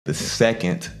The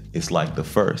second is like the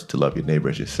first, to love your neighbor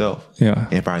as yourself. Yeah.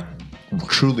 And if I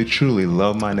truly, truly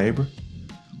love my neighbor,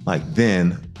 like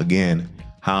then again,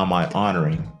 how am I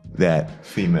honoring that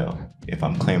female if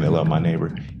I'm claiming to love my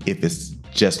neighbor, if it's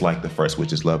just like the first,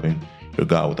 which is loving your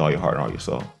God with all your heart and all your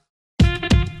soul?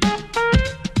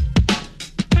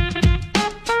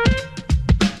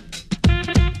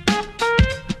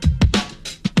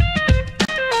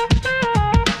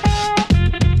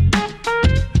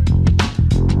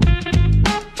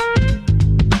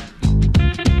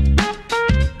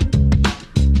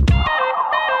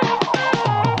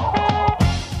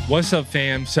 What's up,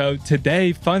 fam? So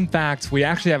today, fun facts, we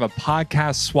actually have a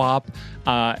podcast swap.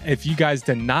 If you guys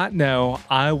did not know,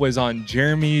 I was on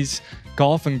Jeremy's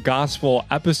Golf and Gospel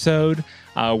episode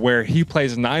where he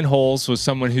plays 9 holes with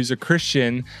someone who's a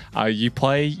Christian. You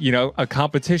play, a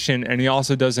competition, and he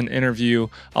also does an interview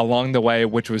along the way,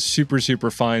 which was super,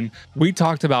 super fun. We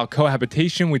talked about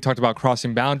cohabitation. We talked about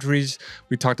crossing boundaries.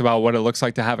 We talked about what it looks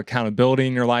like to have accountability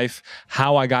in your life,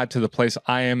 how I got to the place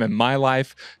I am in my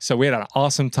life. So we had an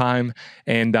awesome time.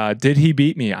 And did he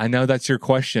beat me? I know that's your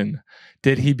question.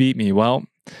 Did he beat me? Well,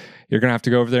 you're going to have to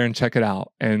go over there and check it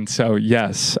out. And so,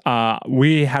 yes,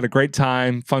 we had a great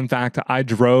time. Fun fact, I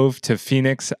drove to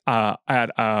Phoenix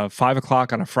at 5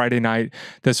 o'clock on a Friday night.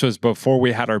 This was before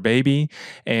we had our baby.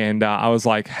 And I was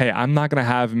like, hey, I'm not going to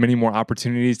have many more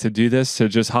opportunities to do this, to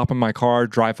just hop in my car,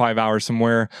 drive 5 hours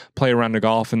somewhere, play around the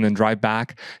golf, and then drive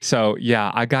back. So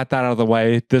yeah, I got that out of the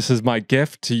way. This is my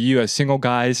gift to you as single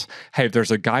guys. Hey, if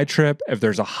there's a guy trip, if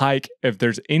there's a hike, if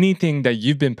there's anything that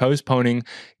you've been postponing,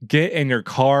 get in your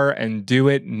car and do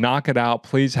it, knock it out.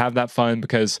 Please have that fun,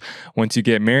 because once you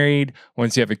get married,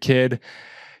 once you have a kid,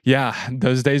 yeah,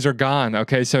 those days are gone.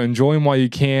 Okay, so enjoy them while you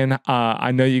can.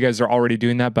 I know you guys are already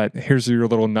doing that, but here's your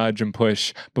little nudge and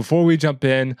push. Before we jump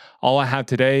in, all I have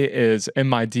today is in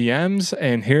my DMs,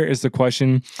 and here is the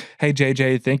question. Hey,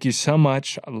 JJ, thank you so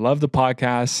much. I love the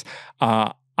podcast.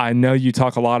 I know you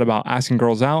talk a lot about asking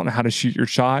girls out and how to shoot your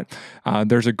shot.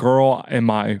 There's a girl in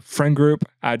my friend group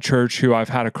at church who I've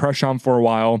had a crush on for a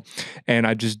while, and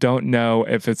I just don't know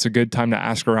if it's a good time to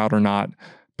ask her out or not.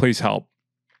 Please help.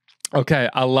 Okay,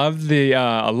 I love the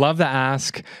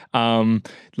ask.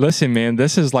 Listen, man,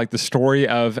 this is like the story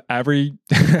of every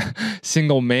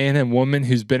single man and woman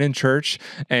who's been in church,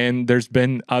 and there's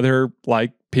been other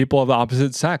like people of the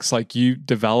opposite sex. Like you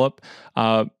develop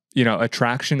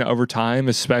attraction over time,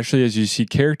 especially as you see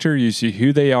character, you see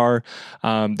who they are.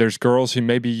 There's girls who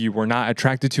maybe you were not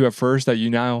attracted to at first that you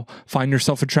now find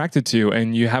yourself attracted to,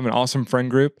 and you have an awesome friend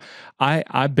group.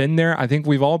 I've been there. I think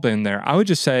we've all been there. I would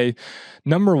just say,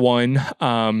 number one,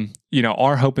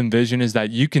 our hope and vision is that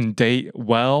you can date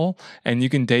well, and you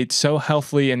can date so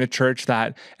healthily in a church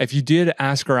that if you did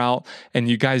ask her out and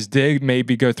you guys did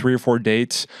maybe go 3 or 4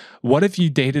 dates, what if you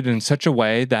dated in such a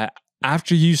way that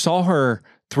after you saw her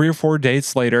 3 or 4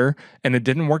 dates later and it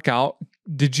didn't work out,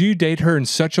 did you date her in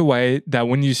such a way that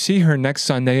when you see her next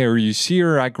Sunday or you see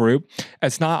her at group,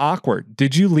 it's not awkward?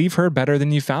 Did you leave her better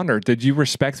than you found her? Did you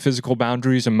respect physical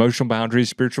boundaries, emotional boundaries,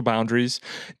 spiritual boundaries?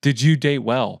 Did you date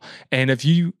well? And if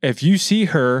you see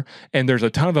her and there's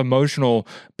a ton of emotional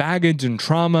baggage and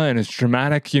trauma and it's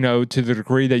traumatic, to the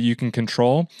degree that you can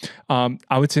control,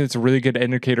 I would say it's a really good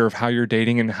indicator of how you're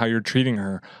dating and how you're treating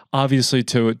her, obviously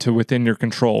to within your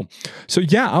control. So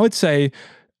yeah, I would say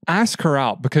ask her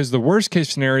out, because the worst case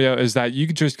scenario is that you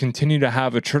could just continue to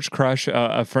have a church crush,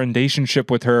 a friendationship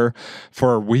with her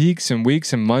for weeks and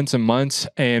weeks and months.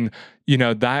 And,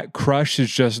 that crush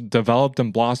is just developed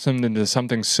and blossomed into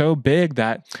something so big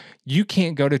that you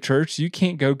can't go to church, you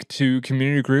can't go to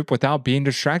community group without being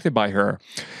distracted by her.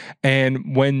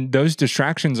 And when those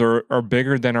distractions are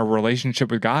bigger than our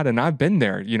relationship with God, and I've been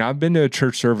there, I've been to a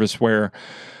church service where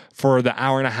for the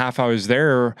hour and a half I was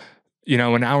there,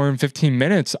 an hour and 15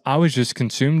 minutes, I was just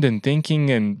consumed in thinking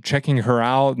and checking her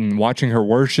out and watching her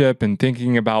worship and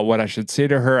thinking about what I should say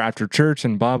to her after church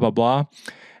and blah, blah, blah.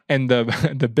 And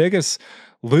the biggest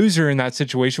loser in that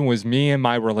situation was me and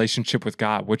my relationship with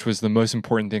God, which was the most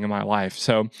important thing in my life.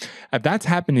 So if that's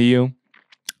happened to you,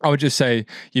 I would just say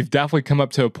you've definitely come up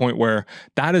to a point where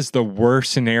that is the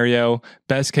worst scenario.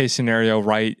 Best case scenario,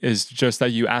 right, is just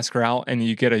that you ask her out and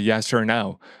you get a yes or a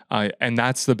no. And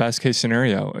that's the best case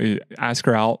scenario. You ask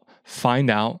her out,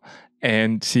 find out,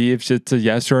 and see if it's a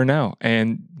yes or a no.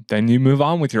 And then you move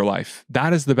on with your life.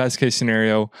 That is the best case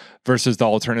scenario versus the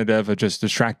alternative of just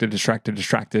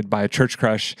distracted by a church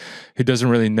crush who doesn't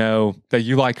really know that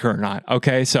you like her or not.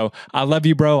 Okay, so I love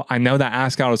you, bro. I know that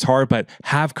ask out is hard, but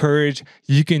have courage.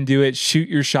 You can do it. Shoot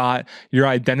your shot. Your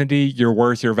identity, your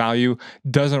worth, your value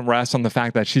doesn't rest on the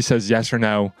fact that she says yes or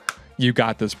no. You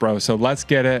got this, bro. So let's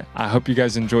get it. I hope you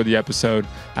guys enjoyed the episode,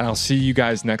 and I'll see you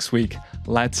guys next week.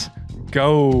 Let's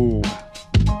go.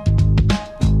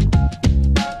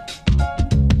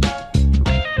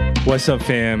 What's up,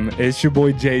 fam? It's your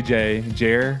boy JJ.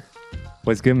 Jer,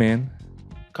 what's good, man?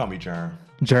 Call me Germ.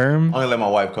 Germ? Only let my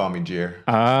wife call me Jer.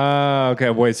 Okay.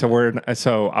 Wait.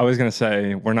 So I was gonna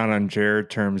say we're not on Jer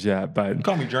terms yet, but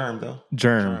Call me Germ though.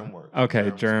 Germ. Works. Okay,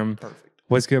 Germ's Germ. Perfect.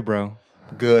 What's good, bro?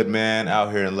 Good, man.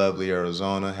 Out here in lovely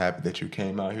Arizona. Happy that you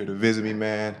came out here to visit me,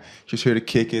 man. Just here to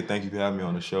kick it. Thank you for having me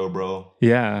on the show, bro.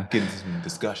 Yeah. Getting some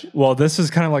discussion. Well, this is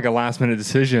kind of like a last minute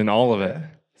decision, all of it.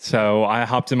 So I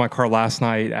hopped in my car last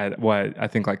night at I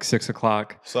think like 6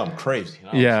 o'clock. Something crazy.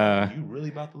 Yeah. Like, you really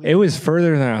about to leave? It was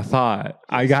further than I thought.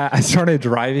 I started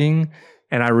driving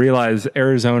and I realized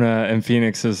Arizona and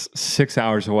Phoenix is 6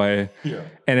 hours away. Yeah.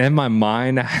 And in my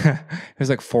mind, it was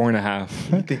like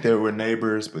 4.5. You think they were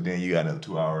neighbors, but then you got another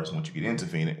 2 hours once you get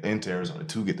into Arizona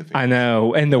to get to Phoenix. I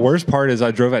know. And the worst part is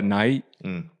I drove at night.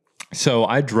 So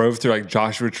I drove through like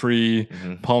Joshua Tree,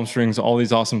 Palm Springs, all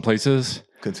these awesome places.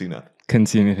 Couldn't see nothing. Couldn't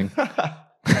see anything.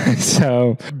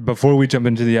 So before we jump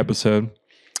into the episode,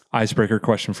 icebreaker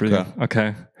question for you.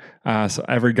 Okay. So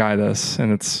every guy does,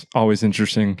 and it's always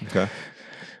interesting. Okay.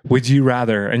 Would you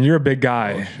rather, and you're a big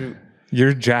guy, Shoot.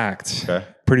 you're jacked, Okay.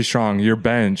 pretty strong, your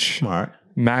bench, All right.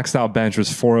 maxed out bench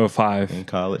was 405. In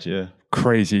college, yeah.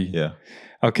 Crazy. Yeah.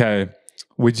 Okay.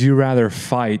 Would you rather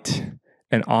fight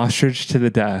an ostrich to the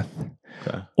death,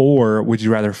 or would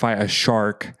you rather fight a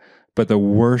shark, but the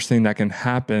worst thing that can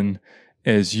happen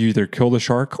is you either kill the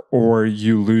shark or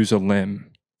you lose a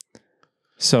limb?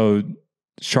 So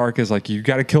shark is like, you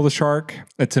got to kill the shark.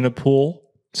 It's in a pool.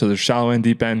 So there's shallow end,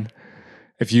 deep end.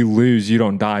 If you lose, you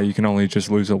don't die. You can only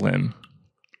just lose a limb.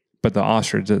 But the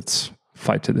ostrich, it's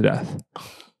fight to the death.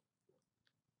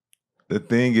 The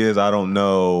thing is, I don't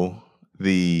know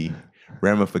the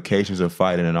ramifications of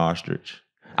fighting an ostrich.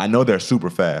 I know they're super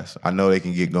fast. I know they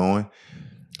can get going.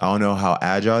 I don't know how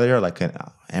agile they are. Like,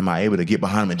 am I able to get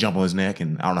behind him and jump on his neck?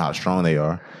 And I don't know how strong they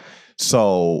are.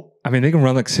 So, I mean, they can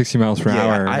run like 60 miles per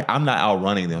hour. I'm not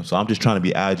outrunning them. So I'm just trying to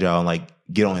be agile and like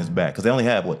get on his back. Because they only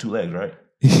have, 2 legs, right?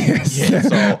 Yes. Yeah,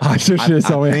 so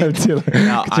ostriches only have 2 legs.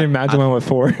 Could you imagine one with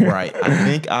 4? Right. I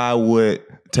think I would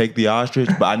take the ostrich,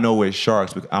 but I know with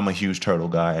sharks, because I'm a huge turtle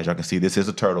guy. As y'all can see, this is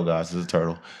a turtle, guys. This is a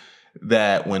turtle.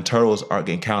 That when turtles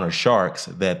encounter sharks,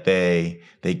 that they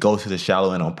go to the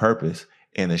shallow end on purpose,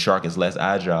 and the shark is less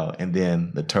agile, and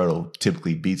then the turtle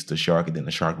typically beats the shark, and then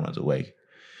the shark runs away.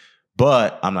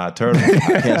 But I'm not a turtle.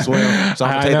 I can't swim, so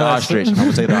I'm gonna take the ostrich. I'm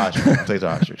gonna take the ostrich. I'm gonna take the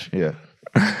ostrich. Yeah.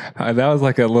 That was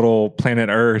like a little Planet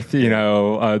Earth,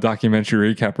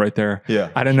 documentary recap right there. Yeah.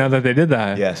 I didn't know that they did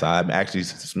that. Yes, I actually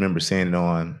remember seeing it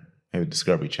on maybe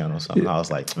Discovery Channel or something. I was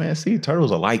like, man, see,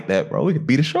 turtles are like that, bro. We could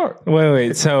beat a shark.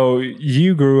 Wait. So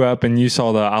you grew up and you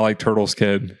saw the I Like Turtles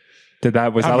kid.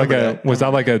 Was that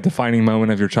like a defining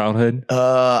moment of your childhood?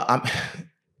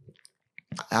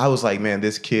 I was like, man,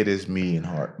 this kid is me in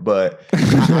heart. But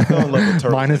I fell in love with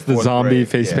turtles. Minus the zombie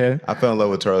face pit. I fell in love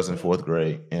with turtles in 4th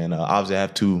grade. And obviously I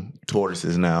have 2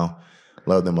 tortoises now.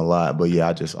 Love them a lot. But yeah,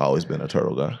 I just always been a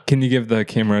turtle guy. Can you give the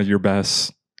camera your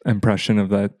best impression of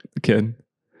that kid?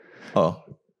 Oh,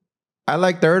 I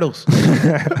like turtles.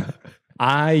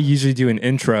 I usually do an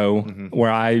intro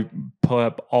where I pull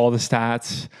up all the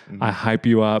stats. I hype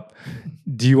you up.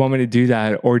 Do you want me to do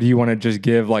that? Or do you want to just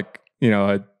give like,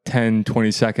 a 10,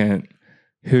 20 second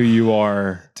who you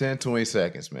are? 10, 20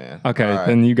 seconds, man. Okay, right.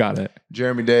 Then you got it.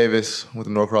 Geremy Davis, went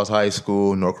to Norcross High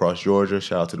School, Norcross, Georgia.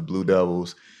 Shout out to the Blue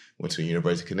Devils. Went to the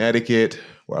University of Connecticut,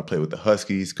 where I played with the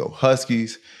Huskies. Go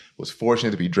Huskies. Was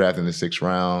fortunate to be drafted in the 6th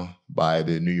round by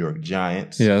the New York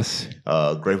Giants. Yes.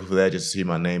 Grateful for that, just to see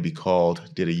my name be called.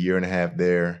 Did a 1.5 years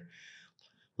there.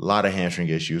 A lot of hamstring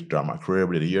issues throughout my career,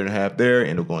 but did a 1.5 years there.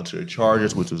 Ended up going to the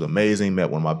Chargers, which was amazing.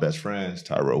 Met one of my best friends,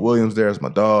 Tyrell Williams there as my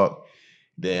dog.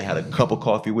 Then had a cup of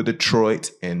coffee with Detroit,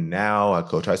 and now I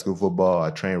coach high school football. I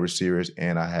train receivers,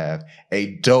 and I have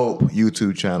a dope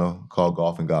YouTube channel called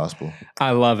Golf and Gospel.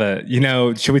 I love it.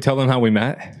 Should we tell them how we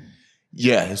met?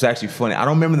 Yeah, it's actually funny. I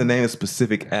don't remember the name of the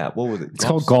specific app. What was it? It's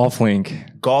called Golf Link.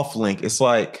 Golf Link. It's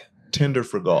like Tinder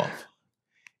for golf.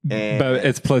 But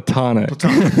it's platonic.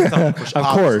 Of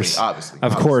course. Obviously.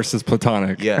 Of course, it's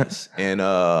platonic. Yes. And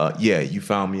you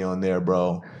found me on there,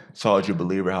 bro. Saw that you're a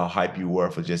believer, how hype you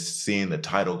were for just seeing the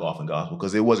title Golf and Gospel,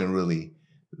 because it wasn't really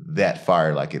that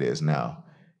fire like it is now.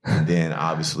 And then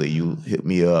obviously you hit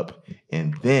me up,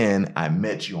 and then I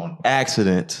met you on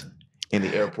accident in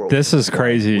the airport. This is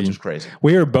crazy. Which is crazy.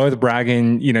 We were both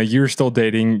bragging, you know, you were still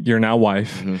dating your now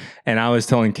wife. And I was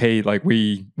telling Kate, like,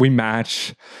 we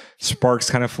match, sparks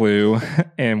kind of flew,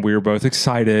 and we were both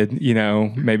excited, you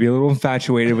know, maybe a little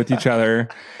infatuated with each other.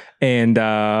 And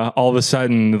all of a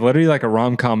sudden, literally like a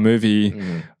rom-com movie,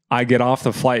 I get off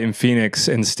the flight in Phoenix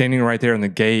and standing right there in the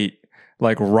gate,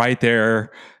 like right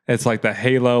there, it's like the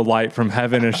halo light from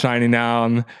heaven is shining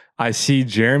down. I see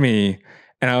Jeremy.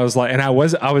 And I was like, and I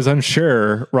was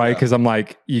unsure, right? Because I'm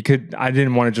like, I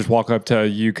didn't want to just walk up to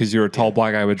you because you're a tall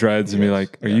black guy with dreads and be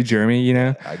like, are you Jeremy? You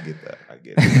know? I get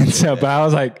that. So, but I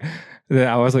was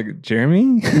like,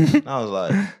 Jeremy? I was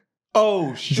like,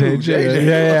 oh shoot, JJ,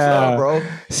 yeah, what's up, bro?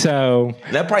 So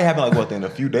that probably happened like within a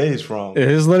few days from. It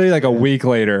was literally like a week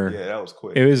later. Yeah, that was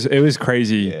quick. It was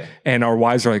crazy. Yeah. And our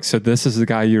wives are like, so this is the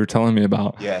guy you were telling me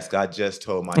about. Yes, I just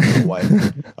told my new wife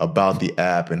about the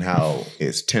app and how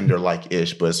it's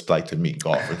Tinder-like-ish, but it's like to meet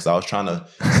golfers. So I was trying to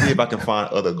see if I can find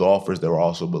other golfers that were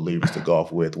also believers to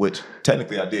golf with, which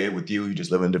technically I did with you. You just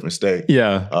live in a different state.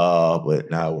 Yeah. But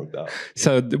now it worked out.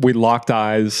 So we locked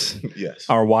eyes. Yes.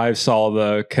 Our wives saw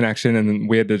the connection, and then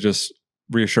we had to just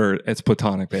reassure it's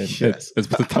platonic, babe. Yes. It's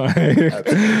platonic.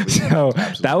 So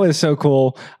that was so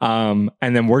cool. And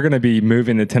then we're going to be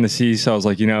moving to Tennessee. So I was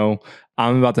like, you know,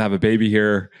 I'm about to have a baby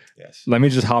here. Yes. Let me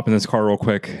just hop in this car real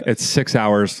quick. Yes. It's 6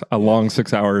 hours, a long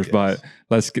 6 hours, but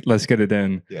let's get it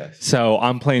in. Yes. So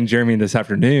I'm playing Jeremy this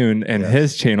afternoon and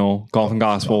his channel, Golf and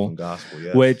Gospel,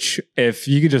 which if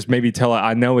you could just maybe tell it,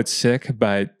 I know it's sick,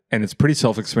 and it's pretty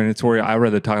self-explanatory. I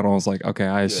read the title and I was like, okay,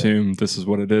 I assume this is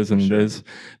what it is, and it is.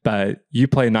 But you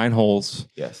play 9 holes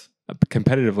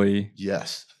competitively.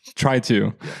 Yes. Try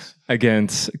to. Yes.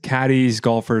 Against caddies,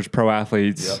 golfers, pro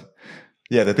athletes. Yep.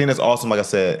 Yeah, the thing that's awesome, like I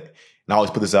said, and I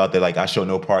always put this out there, like I show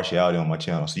no partiality on my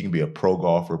channel. So you can be a pro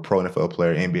golfer, pro NFL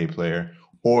player, NBA player,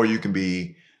 or you can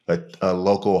be a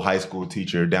local high school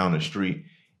teacher down the street.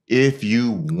 If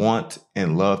you want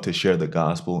and love to share the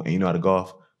gospel and you know how to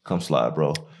golf, come slide,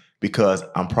 bro. Because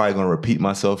I'm probably going to repeat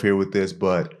myself here with this,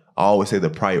 but I always say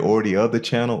the priority of the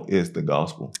channel is the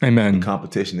gospel. Amen. The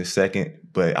competition is second,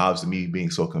 but obviously me being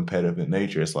so competitive in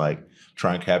nature, it's like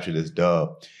trying to capture this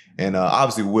dub. And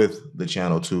obviously with the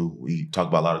channel too, we talk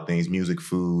about a lot of things, music,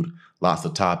 food, lots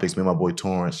of topics. Me and my boy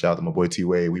Torrance, shout out to my boy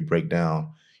T-Wade, we break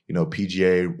down, you know,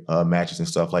 PGA matches and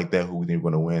stuff like that, who we think we're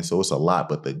going to win. So it's a lot,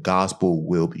 but the gospel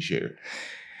will be shared.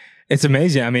 It's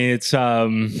amazing. I mean, it's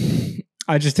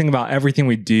I just think about everything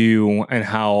we do and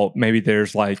how maybe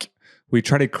there's like, we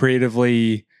try to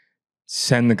creatively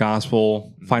send the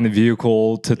gospel, find a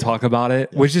vehicle to talk about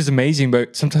it, which is amazing.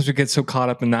 But sometimes we get so caught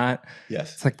up in that.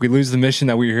 Yes. It's like we lose the mission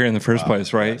that we were here in the first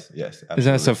place, right? Yes. Absolutely.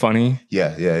 Isn't that so funny?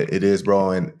 Yeah, it is,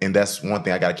 bro. And that's one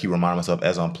thing I got to keep reminding myself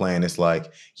as I'm playing. It's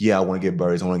like, yeah, I want to get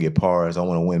birdies, I want to get pars, I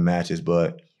want to win matches.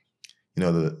 But, you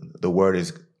know, the word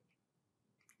is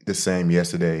the same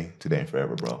yesterday, today, and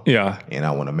forever, bro. Yeah. And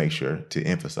I want to make sure to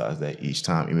emphasize that each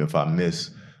time, even if I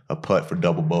miss a putt for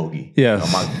double bogey.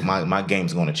 Yes. You know, my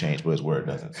game's going to change, but his word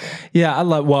doesn't. So. Yeah,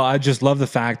 I just love the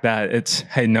fact that it's,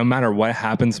 hey, no matter what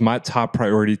happens, my top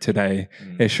priority today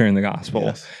is sharing the gospel.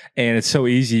 Yes. And it's so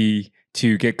easy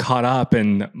to get caught up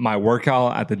in my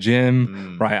workout at the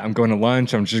gym, right? I'm going to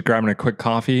lunch, I'm just grabbing a quick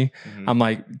coffee. I'm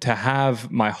like, to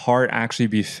have my heart actually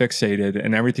be fixated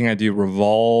and everything I do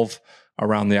revolve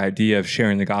around the idea of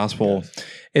sharing the gospel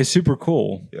is super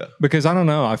cool. Yeah. Because I don't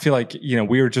know, I feel like, you know,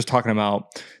 we were just talking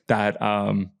about that,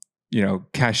 you know,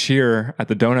 cashier at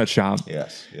the donut shop.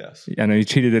 Yes. I know you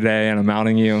cheated today and I'm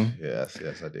outing you. Yes,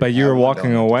 I did. But you were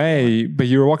walking away,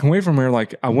 from her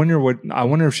like, I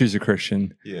wonder if she's a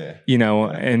Christian. Yeah. You know,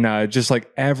 and just like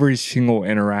every single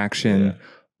interaction,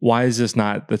 why is this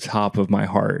not the top of my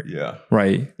heart? Yeah.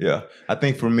 Right. Yeah. I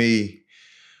think for me,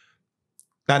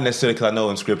 not necessarily because I know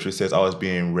in scripture it says always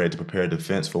being ready to prepare a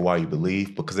defense for why you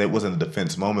believe, because it wasn't a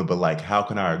defense moment, but like, how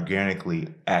can I organically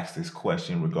ask this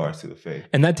question in regards to the faith?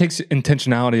 And that takes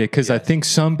intentionality, because I think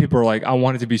some people are like, I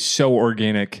want it to be so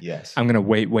organic. Yes. I'm going to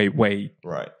wait.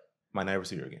 Right. Might never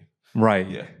see her again. Right.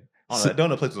 Yeah. That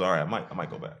donut place was all right. I might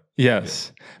go back.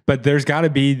 Yes. Yeah. But there's got to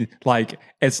be like,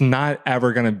 it's not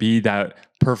ever going to be that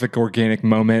perfect organic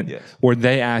moment where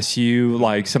they ask you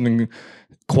like something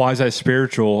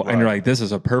quasi-spiritual, and you're like, this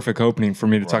is a perfect opening for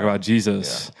me to talk about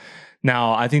Jesus. Yeah.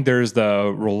 Now, I think there's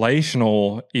the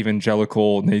relational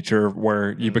evangelical nature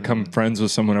where you become friends with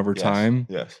someone over time.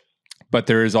 Yes. But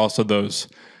there is also those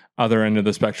other end of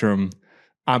the spectrum.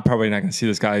 I'm probably not going to see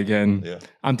this guy again. Yeah.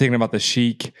 I'm thinking about the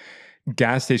chic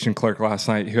gas station clerk last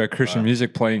night who had Christian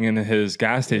music playing in his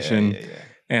gas station.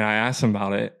 And I asked him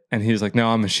about it, and he's like, no,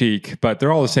 I'm a chic, but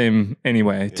they're all the same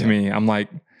anyway to me. I'm like,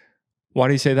 why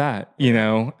do you say that? You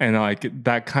know, and like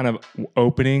that kind of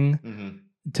opening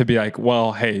to be like,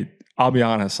 well, hey, I'll be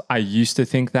honest. I used to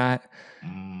think that,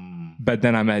 but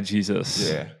then I met Jesus.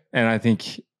 Yeah. And I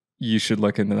think you should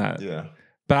look into that. Yeah.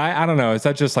 But I don't know. Is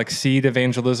that just like seed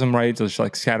evangelism, right? Just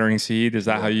like scattering seed? Is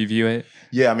that how you view it?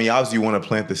 Yeah. I mean, obviously you want to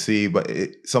plant the seed, but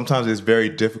sometimes it's very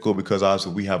difficult because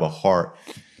obviously we have a heart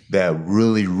that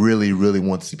really, really, really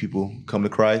wants to see people come to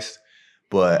Christ.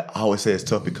 But I always say it's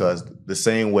tough because the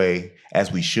same way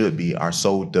as we should be, are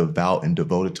so devout and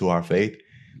devoted to our faith,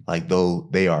 like though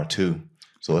they are too.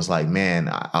 So it's like, man,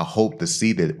 I hope the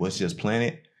seed that was just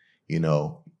planted, you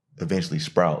know, eventually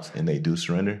sprouts and they do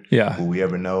surrender. Yeah. Will we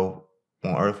ever know?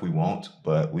 On earth, we won't,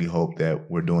 but we hope that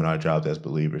we're doing our jobs as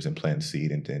believers and planting seed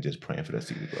and then just praying for that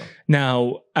seed to grow.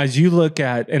 Now, as you look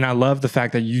at, and I love the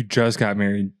fact that you just got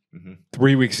married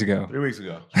 3 weeks ago. 3 weeks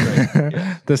ago.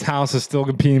 Yeah. This house is still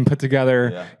being put together.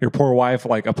 Yeah. Your poor wife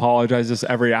like apologizes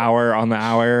every hour on the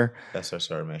hour. That's her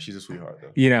story, man. She's a sweetheart,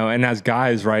 though. You know, and as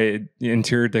guys, right,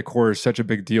 interior decor is such a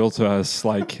big deal to us.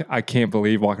 Like, I can't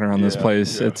believe walking around this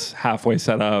place. It's halfway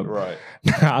set up. Right.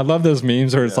 I love those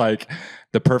memes where it's like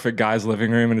the perfect guy's living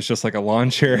room and it's just like a lawn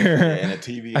chair and a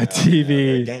TV. A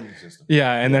TV. A gaming system.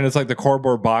 Yeah, and then it's like the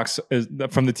cardboard box is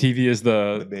from the TV is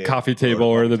the coffee table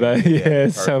or the bed. Yeah,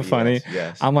 it's so funny.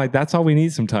 Yes. I'm like, that's all we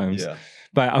need sometimes. Yeah.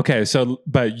 But okay,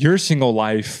 but your single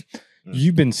life,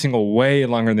 you've been single way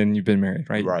longer than you've been married,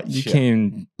 right? Right. You can't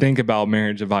even think about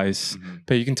marriage advice,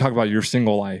 but you can talk about your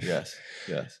single life. Yes.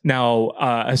 Yes. Now,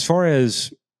 as far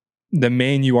as the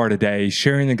man you are today,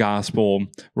 sharing the gospel,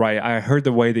 right? I heard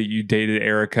the way that you dated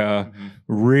Erica,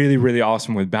 really, really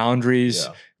awesome with boundaries,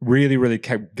 really, really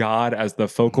kept God as the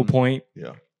focal point.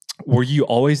 Yeah. Were you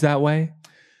always that way?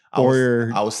 I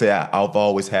would say I've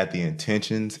always had the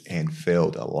intentions and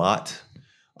failed a lot.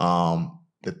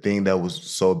 The thing that was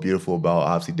so beautiful about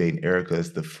obviously dating Erica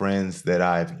is the friends that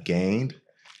I've gained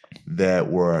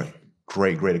that were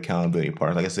great accountability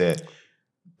partners. Like I said,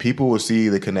 people will see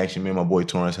the connection me and my boy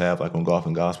Torrance have like on Golf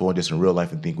and Gospel and just in real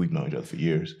life and think we've known each other for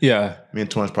years. Yeah. Me and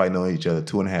Torrance probably known each other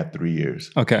 2.5, 3 years.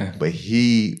 Okay. But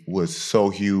he was so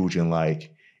huge in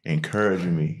like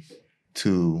encouraging me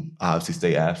to obviously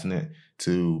stay abstinent,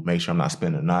 to make sure I'm not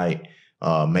spending the night,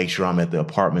 make sure I'm at the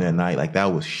apartment at night. Like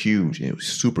that was huge. It was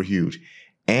super huge.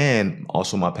 And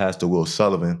also my pastor, Will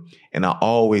Sullivan. And I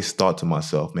always thought to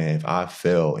myself, man, if I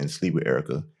fell and sleep with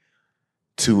Erica,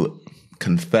 to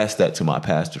confess that to my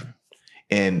pastor.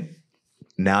 And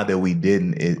now that we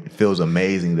didn't, it feels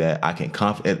amazing that I can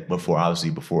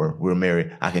before we were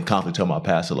married, I can confidently tell my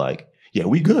pastor, like, yeah,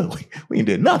 we good. We ain't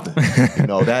did nothing. You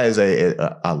know, that is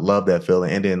I love that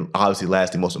feeling. And then obviously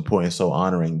lastly, most important, it's so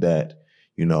honoring that,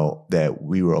 you know, that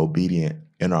we were obedient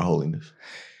in our holiness.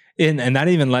 And that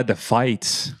even led to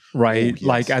fights, right? Oh, yes,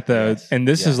 like and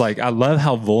this is like, I love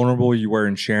how vulnerable you were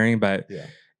in sharing, but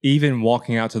even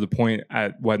walking out to the point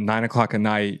at 9 o'clock at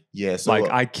night, so,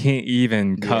 like I can't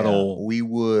even cuddle.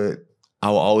 I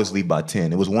will always leave by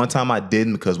 10. It was one time I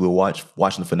didn't because we were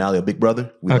watching the finale of Big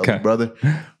Brother. We love Big Brother.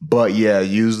 But yeah,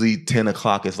 usually 10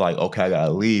 o'clock it's like, okay, I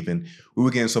gotta leave. And we were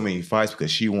getting so many fights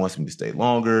because she wants me to stay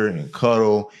longer and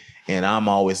cuddle. And I'm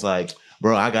always like,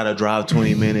 bro, I gotta drive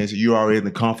 20 minutes. You're already in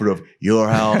the comfort of your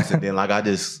house. And then like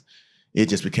it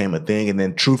just became a thing. And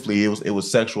then truthfully, it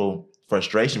was sexual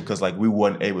frustration because like we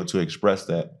weren't able to express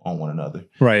that on one another.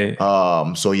 Right.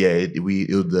 So yeah,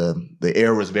 the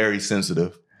air was very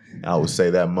sensitive. I would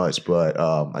say that much, but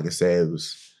like I said,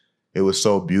 it was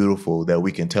so beautiful that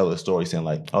we can tell a story saying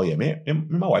like, oh yeah, man,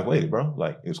 my wife waited, bro.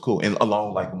 Like it was cool. And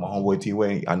along like my homeboy T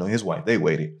Wayne, I know his wife, they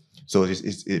waited. So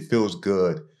it feels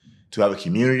good to have a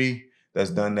community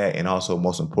that's done that, and also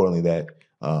most importantly that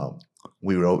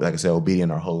we were, like I said, obedient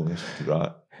in our holiness to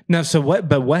God. No, so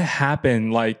what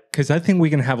happened? Like, because I think we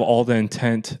can have all the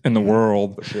intent in the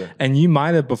world, for sure. And you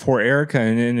might have before Erica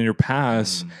and in your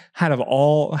past had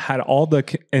all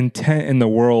the intent in the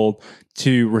world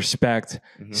to respect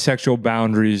sexual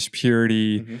boundaries,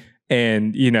 purity,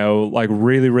 and you know, like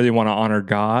really, really want to honor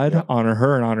God, honor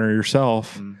her, and honor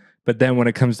yourself. But then when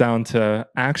it comes down to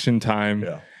action time.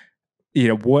 You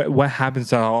know, what happens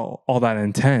to all that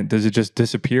intent? Does it just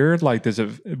disappear? Like,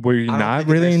 were you not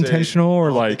really intentional,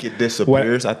 or like it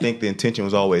disappears? I think the intention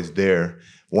was always there.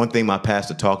 One thing my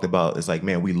pastor talked about is like,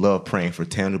 man, we love praying for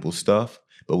tangible stuff,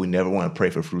 but we never want to pray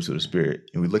for fruits of the Spirit.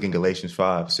 And we look in Galatians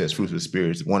 5, it says fruits of the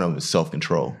Spirit. One of them is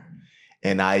self-control.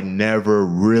 And I never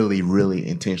really, really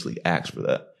intentionally asked for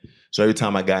that. So every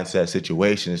time I got into that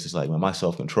situation, it's just like, man, my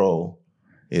self-control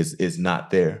is not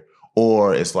there.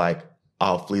 Or it's like,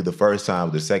 I'll flee the first time,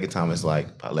 but the second time it's like,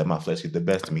 if I let my flesh get the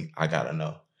best of me, I gotta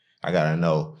know.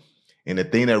 And the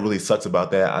thing that really sucks about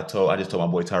that, I just told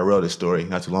my boy Tyrell this story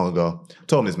not too long ago. I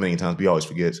told him this many times, but he always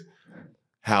forgets.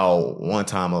 How one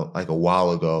time, like a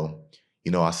while ago,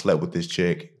 I slept with this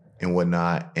chick and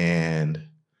whatnot, and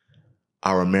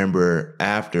I remember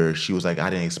after she was like, I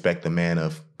didn't expect the man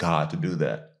of God to do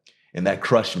that. And that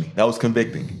crushed me. That was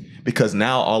convicting. Because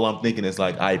now all I'm thinking is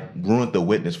like, I ruined the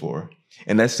witness for her.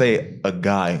 And let's say a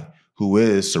guy who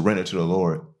is surrendered to the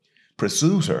Lord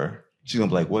pursues her, she's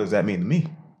going to be like, what does that mean to me?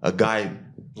 A guy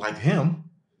like him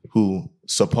who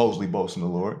supposedly boasts in the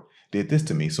Lord did this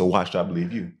to me. So why should I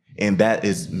believe you? And that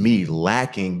is me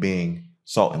lacking being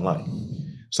salt and light.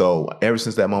 So ever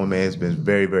since that moment, man, it's been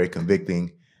very, very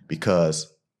convicting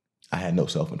because I had no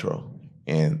self-control.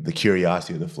 And the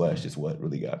curiosity of the flesh is what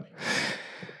really got me.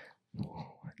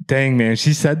 Dang, man,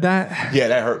 she said that? Yeah,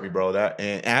 that hurt me, bro.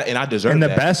 And I deserve that. In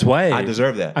the best way. I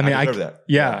deserve that. I mean, I deserve that.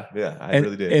 Yeah. Yeah, I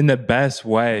really did. In the best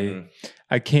way. Mm-hmm.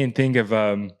 I can't think of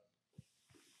a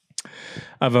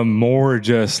more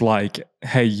just like,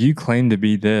 hey, you claim to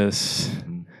be this,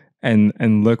 mm-hmm.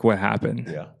 and look what happened.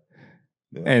 Yeah.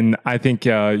 And I think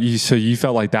you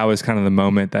felt like that was kind of the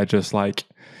moment that just like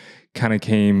kind of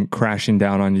came crashing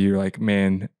down on you. Like,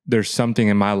 man, there's something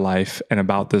in my life and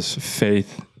about this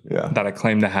faith that I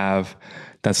claim to have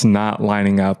that's not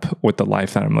lining up with the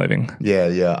life that I'm living.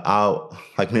 Yeah.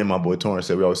 Like me and my boy Torrance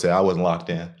said, we always say I wasn't locked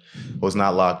in. Was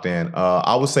not locked in.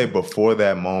 I would say before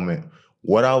that moment,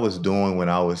 what I was doing when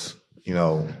I was,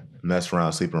 messing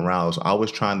around, sleeping around, was I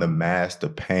was trying to mask the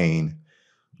pain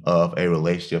of a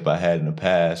relationship I had in the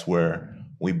past where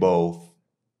we both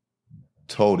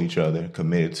told each other,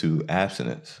 committed to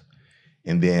abstinence.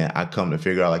 And then I come to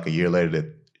figure out like a year later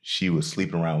that she was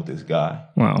sleeping around with this guy.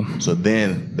 Wow. So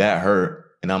then that hurt.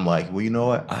 And I'm like, well, you know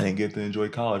what? I didn't get to enjoy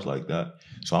college like that.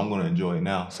 So I'm going to enjoy it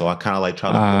now. So I kind of like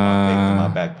try to put my faith in my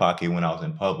back pocket when I was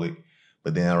in public.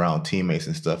 But then around teammates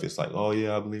and stuff, it's like, oh,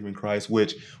 yeah, I believe in Christ.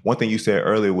 Which one thing you said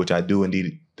earlier, which I do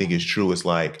indeed think is true, is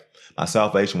like my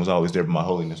salvation was always there, but my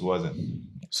holiness wasn't.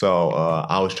 So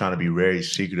I was trying to be very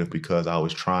secretive because I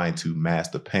was trying to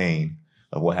mask the pain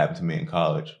of what happened to me in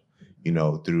college,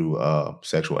 through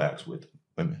sexual acts with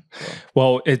women. So.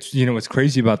 Well, it's, what's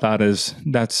crazy about that is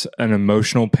that's an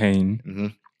emotional pain mm-hmm.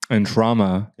 and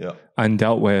trauma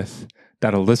undealt with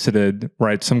that elicited,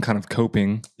 right, some kind of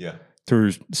coping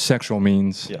through sexual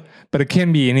means. Yeah. But it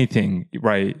can be anything,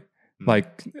 right? Mm-hmm.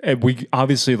 Like we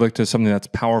obviously look to something that's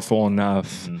powerful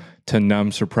enough mm-hmm. to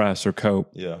numb, suppress, or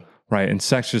cope. Yeah. Right. And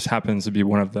sex just happens to be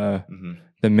one of the mm-hmm.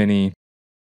 the many.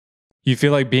 You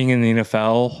feel like being in the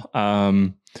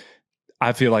NFL,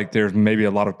 I feel like there's maybe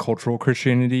a lot of cultural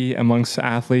Christianity amongst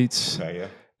athletes. Okay, yeah.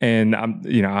 And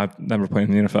I've never played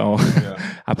in the NFL.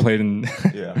 Yeah. I played in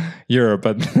Europe,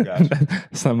 but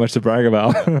it's not much to brag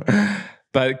about. Yeah.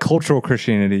 But cultural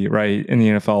Christianity, right, in the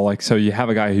NFL, like, so you have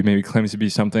a guy who maybe claims to be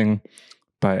something,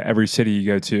 but every city you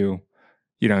go to,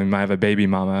 you might have a baby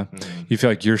mama. Mm-hmm. You feel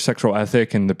like your sexual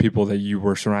ethic and the people that you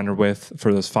were surrounded with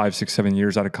for those 5, 6, 7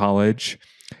 years out of college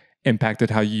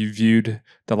impacted how you viewed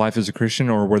the life as a Christian,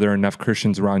 or were there enough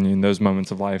Christians around you in those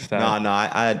moments of life that? No,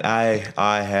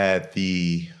 I had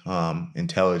the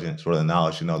intelligence or the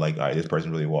knowledge, like, all right, this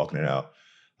person's really walking it out.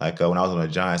 Like when I was on the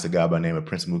Giants, a guy by the name of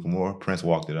Prince Mukamura, Prince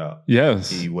walked it out. Yes.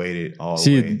 He waited all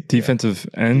the way. Defensive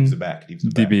end? Defensive back.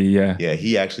 DB, yeah. Yeah,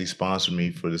 he actually sponsored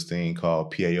me for this thing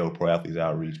called PAO, Pro Athletes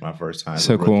Outreach, my first time.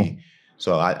 So cool.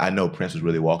 So I know Prince was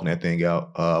really walking that thing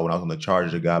out. When I was on the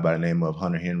Chargers, a guy by the name of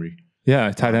Hunter Henry.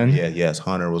 Yeah, tight end. Yes,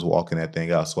 Hunter was walking that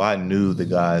thing out. So I knew the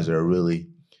guys that are really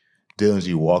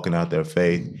diligently walking out their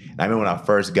faith. And I remember when I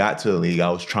first got to the league, I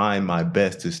was trying my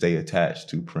best to stay attached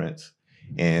to Prince.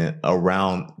 And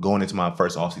around going into my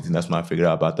first offseason, that's when I figured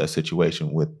out about that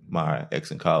situation with my ex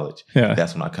in college. Yeah.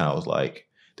 That's when I kind of was like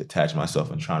detached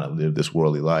myself and trying to live this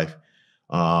worldly life.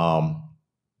 But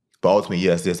ultimately,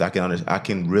 yes, I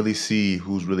can really see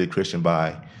who's really a Christian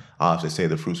by, I have to say,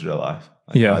 the fruits of their life.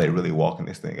 Like how they really walking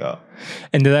this thing out.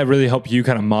 And did that really help you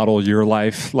kind of model your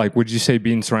life? Like, would you say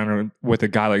being surrounded with a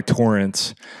guy like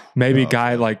Torrance, maybe a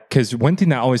guy like, because one thing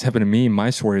that always happened to me in my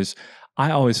story is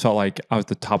I always felt like I was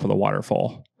the top of the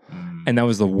waterfall. Mm-hmm. And that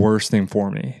was the worst thing for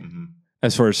me. Mm-hmm.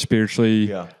 As far as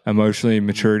spiritually, emotionally,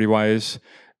 maturity-wise.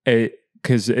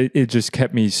 Because it just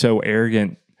kept me so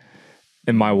arrogant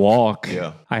in my walk.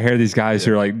 Yeah. I hear these guys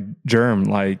who are like, Germ,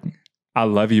 like, I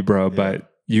love you, bro,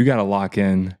 but you got to lock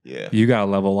in. Yeah. You got to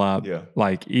level up. Yeah.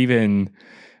 Like, even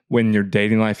when your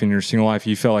dating life and your single life,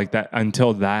 you feel like that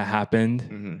until that happened,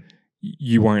 mm-hmm.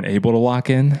 you weren't able to lock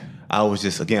in. I was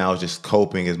just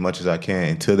coping as much as I can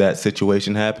until that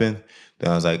situation happened.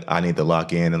 Then I was like, I need to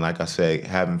lock in. And like I said,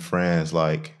 having friends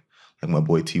like my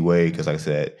boy T Wade, because like I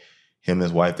said, him and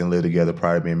his wife didn't live together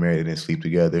prior to being married. They didn't sleep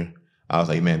together. I was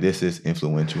like, man, this is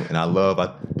influential. And I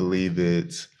believe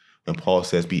it's when Paul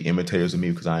says, be imitators of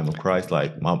me because I am of Christ.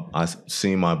 Like, I've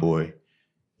seen my boy,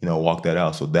 walk that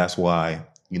out. So that's why,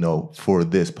 for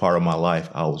this part of my life,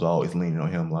 I was always leaning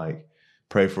on him, like,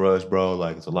 pray for us, bro.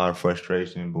 Like, it's a lot of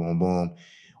frustration, boom, boom.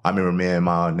 I remember me and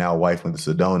my now wife went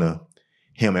to Sedona.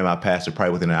 Him and my pastor,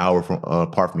 probably within an hour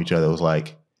apart from each other, was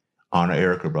like, honor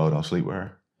Erica, bro, don't sleep with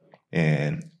her.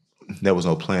 And there was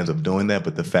no plans of doing that,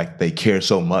 but the fact they care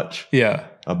so much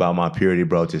about my purity,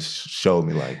 bro, just showed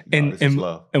me like, this is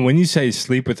love. And when you say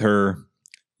sleep with her,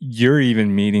 you're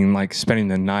even meaning like spending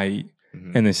the night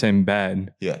in the same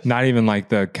bed. Yes. Not even like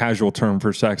the casual term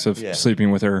for sex of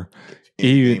sleeping with her.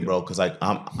 Anything, bro, because like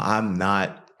I'm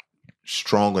not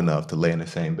strong enough to lay in the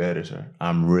same bed as her.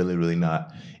 I'm really, really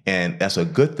not. And that's a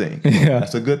good thing. Yeah.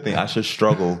 That's a good thing. I should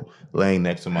struggle laying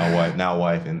next to my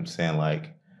wife, and saying like,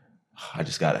 I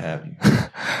just got to have you.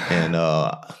 And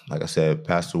like I said,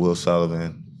 Pastor Will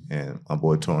Sullivan and my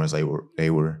boy Torrance, they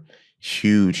were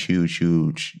huge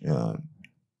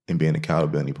in being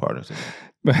accountability partners.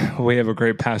 We have a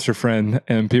great pastor friend,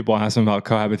 and people ask him about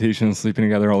cohabitation and sleeping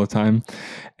together all the time.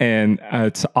 And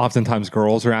it's oftentimes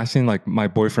girls are asking, like, my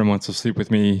boyfriend wants to sleep with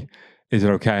me. Is it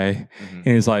okay? And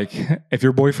he's like, if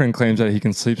your boyfriend claims that he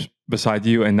can sleep beside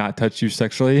you and not touch you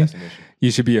sexually,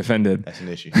 you should be offended. That's an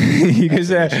issue.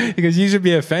 Because you should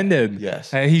be offended.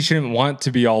 Yes. He shouldn't want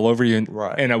to be all over you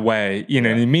in a way,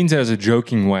 and he means it as a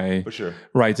joking way. For sure.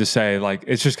 Right. To say, like,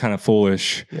 it's just kind of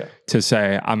foolish to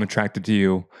say, I'm attracted to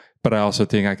you, but I also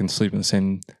think I can sleep in the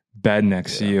same bed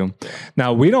next to you.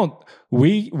 Now,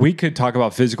 we could talk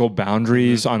about physical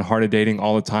boundaries on Heart of Dating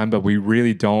all the time, but we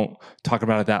really don't talk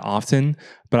about it that often.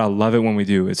 But I love it when we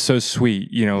do. It's so sweet.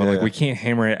 Like, we can't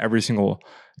hammer it every single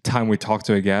time we talk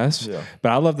to a guest. Yeah.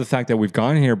 But I love the fact that we've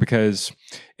gone here because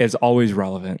it's always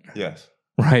relevant. Yes.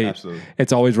 Right. Absolutely.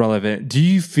 It's always relevant. Do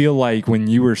you feel like when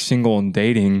you were single and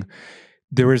dating,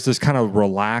 there was this kind of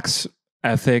relaxed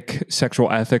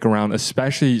sexual ethic around,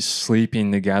 especially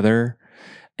sleeping together?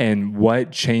 And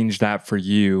what changed that for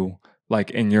you,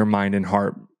 like in your mind and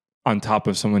heart, on top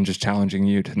of someone just challenging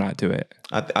you to not do it?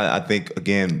 I think,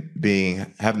 again,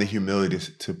 having the humility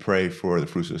to pray for the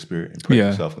fruits of the Spirit and pray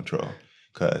for self-control,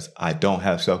 because I don't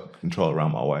have self-control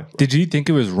around my wife. Did you think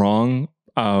it was wrong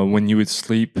when you would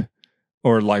sleep,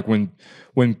 or like when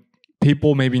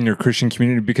people maybe in your Christian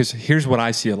community? Because here's what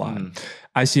I see a lot.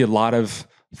 I see a lot of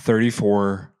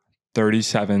 34,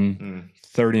 37,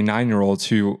 39-year-olds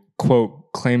who,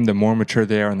 quote, claim the more mature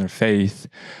they are in their faith,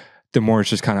 the more it's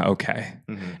just kind of okay.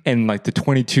 And like the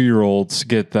 22-year-olds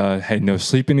get the, hey, no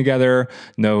sleeping together,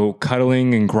 no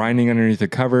cuddling and grinding underneath the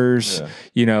covers.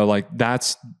 Like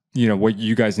that's, what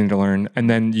you guys need to learn. And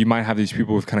then you might have these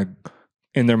people who've kind of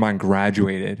in their mind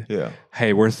graduated.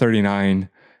 Hey, we're 39.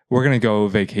 We're going to go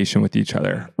vacation with each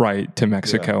other, right, to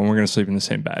Mexico, and we're going to sleep in the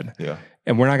same bed.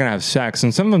 And we're not going to have sex.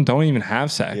 And some of them don't even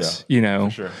have sex, For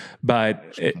sure.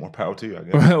 But more power to you, I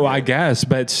guess. Well, I guess,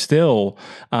 but still,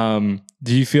 do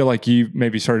you feel like you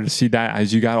maybe started to see that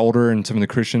as you got older and some of the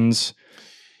Christians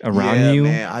around you?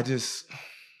 Man,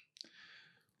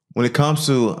 when it comes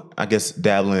to, I guess,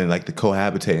 dabbling in like the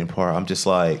cohabitating part, I'm just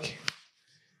like,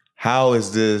 how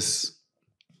is this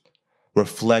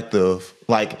reflective?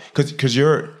 Like, because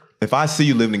if I see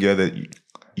you living together,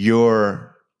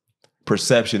 your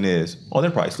perception is, oh, they're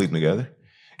probably sleeping together.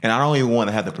 And I don't even want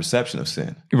to have the perception of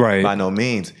sin. Right. By no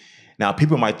means. Now,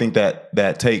 people might think that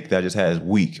take that I just had is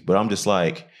weak, but I'm just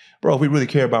like, bro, if we really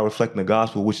care about reflecting the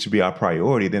gospel, which should be our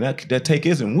priority, then that take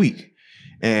isn't weak.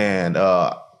 And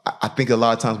I think a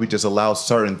lot of times we just allow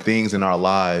certain things in our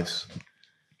lives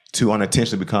to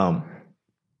unintentionally become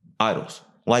idols,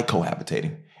 like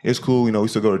cohabitating. It's cool, we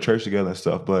still go to church together and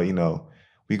stuff, but,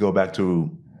 we go back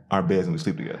to our beds and we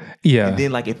sleep together. Yeah. And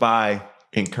then, like, if I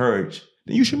encourage,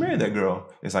 then you should marry that girl.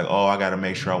 It's like, oh, I got to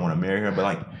make sure I want to marry her. But,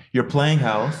 like, you're playing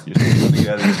house, you're sleeping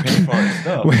together, you're paying for all this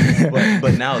stuff.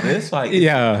 but now this, like,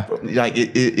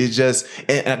 it's just,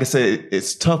 and like I said,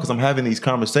 it's tough because I'm having these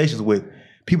conversations with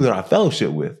people that I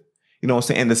fellowship with. You know what I'm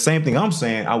saying? And the same thing I'm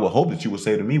saying, I would hope that you would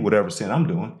say to me whatever sin I'm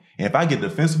doing. And if I get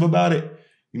defensive about it,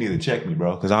 you need to check me,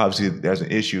 bro, because obviously there's an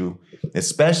issue,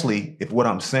 especially if what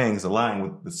I'm saying is aligned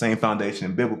with the same foundation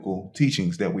and biblical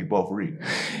teachings that we both read.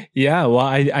 Yeah, well,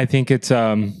 I think it's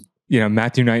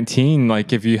Matthew 19,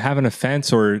 like if you have an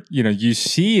offense or, you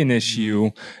see an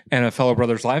issue in a fellow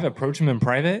brother's life, approach him in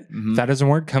private. If that doesn't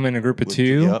work, come in a group of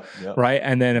two, right?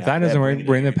 And then if that doesn't work,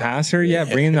 bring the pastor,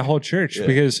 bring in the whole church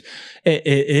because it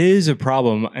is a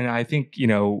problem. And I think,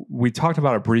 we talked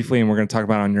about it briefly and we're going to talk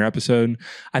about it on your episode.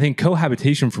 I think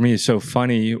cohabitation for me is so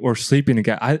funny, or sleeping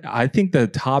together. I think the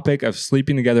topic of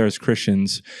sleeping together as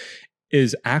Christians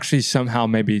is actually somehow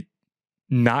maybe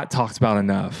not talked about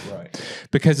enough, Right.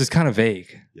 because it's kind of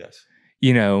vague, Yes.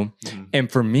 you know? And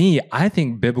for me, I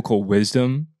think biblical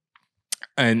wisdom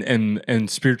and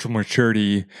spiritual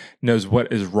maturity knows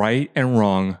what is right and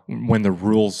wrong when the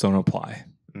rules don't apply.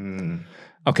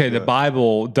 Okay, the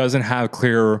Bible doesn't have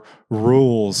clear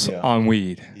rules on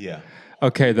weed. Yeah.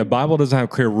 Okay, the Bible doesn't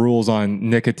have clear rules on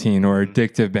nicotine or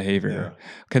addictive behavior.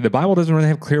 Okay, the Bible doesn't really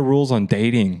have clear rules on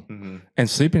dating and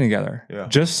sleeping together.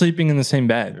 Just sleeping in the same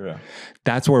bed.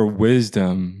 That's where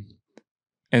wisdom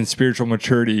and spiritual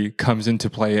maturity comes into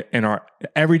play in our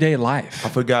everyday life. I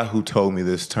forgot who told me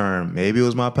this term. Maybe it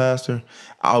was my pastor.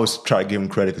 I always try to give him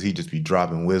credit because he just be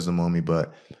dropping wisdom on me,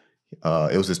 but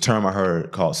it was this term I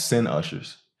heard called sin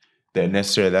ushers.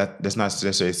 That's not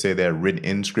necessarily say they're written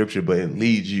in scripture, but it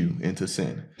leads you into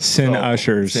sin. Sin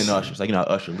ushers. Sin ushers. Like, you know,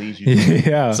 how usher leads you.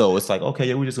 Yeah. So it's like,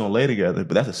 okay, we're just going to lay together,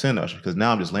 but that's a sin usher because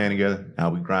now I'm just laying together. Now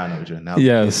we grind on each other. Now,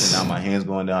 now my hand's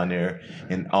going down there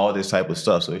and all this type of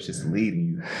stuff. So it's just leading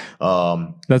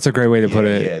you. That's a great way to put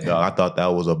it. Yeah, dog, I thought that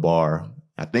was a bar.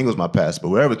 I think it was my pastor, but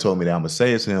whoever told me that, I'm going to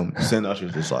say it's him. Sin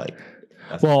ushers is like,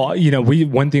 well, you know,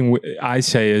 one thing I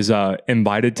say is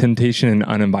invited temptation and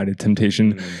uninvited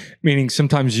temptation, meaning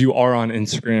sometimes you are on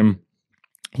Instagram,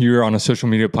 you're on a social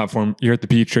media platform, you're at the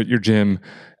beach or at your gym,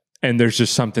 and there's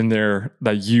just something there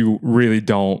that you really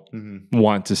don't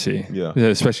want to see,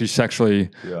 especially sexually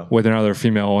with another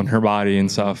female and her body and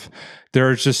stuff.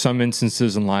 There's just some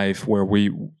instances in life where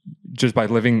we, just by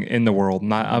living in the world,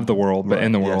 not of the world, but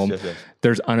in the world,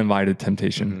 there's uninvited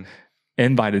temptation.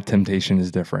 Invited temptation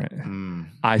is different.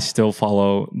 I still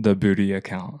follow the booty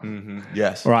account.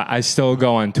 Yes. Or I still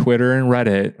go on Twitter and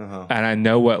Reddit, and I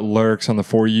know what lurks on the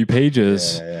For You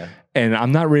pages. And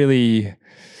I'm not really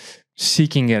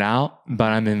seeking it out, but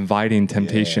I'm inviting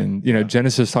temptation. You know,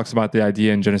 Genesis talks about the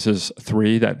idea in Genesis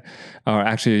 3 that, or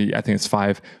actually, I think it's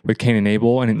 5, with Cain and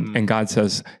Abel. And God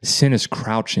says, sin is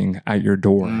crouching at your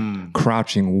door,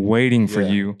 crouching, waiting for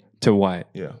you to what?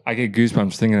 I get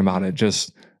goosebumps thinking about it,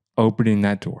 just opening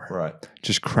that door,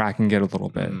 just cracking it a little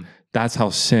bit. That's how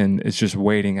sin is just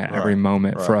waiting at every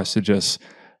moment for us to just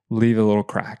leave a little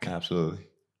crack. Absolutely.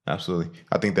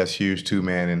 I think that's huge too,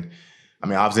 man. And I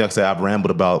mean, obviously, like I said, I've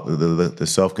rambled about the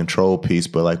self-control piece,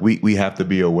 but like we have to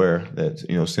be aware that,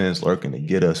 you know, sin's lurking to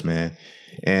get us, man.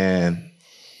 And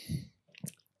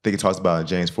I think it talks about in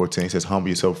James 14, it says, humble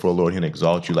yourself before the Lord, he'll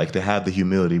exalt you. Like, to have the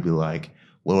humility, be like,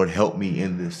 Lord, help me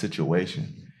in this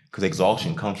situation. Because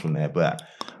exaltation comes from that. But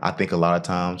I think a lot of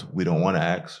times we don't want to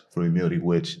ask for humility,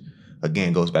 which,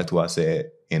 again, goes back to what I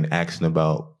said in asking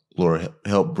about, Lord,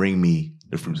 help bring me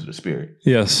the fruits of the Spirit.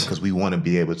 Yes. Because we want to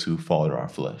be able to fall to our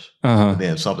flesh. And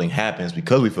then if something happens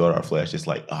because we fall to our flesh, it's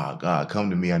like, oh, God, come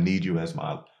to me. I need you as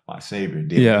my Savior.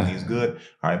 Did everything's good?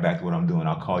 All right, back to what I'm doing.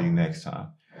 I'll call you next time.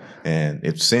 And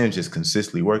if sin's just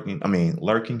consistently lurking,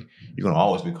 you're going to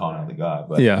always be calling out to God.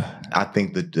 But I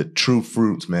think that the true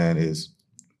fruits, man, is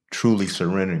truly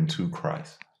surrendering to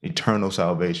Christ, eternal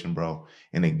salvation, bro.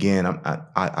 And again,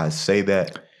 I say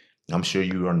that, I'm sure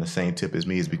you are on the same tip as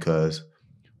me, is because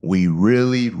we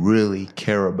really, really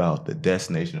care about the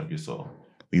destination of your soul.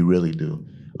 We really do.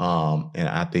 And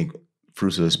I think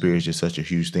fruits of the Spirit is just such a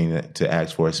huge thing to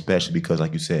ask for, especially because,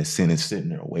 like you said, sin is sitting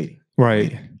there waiting.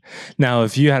 Right. Now,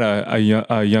 if you had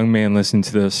a young man listen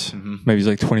to this, maybe he's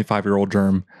like 25-year-old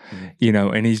germ, you know,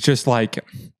 and he's just like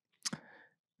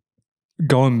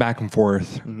going back and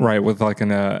forth, right, with like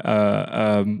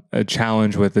a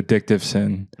challenge with addictive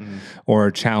sin, or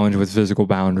a challenge with physical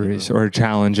boundaries, or a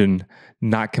challenge in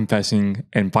not confessing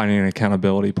and finding an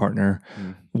accountability partner.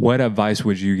 What advice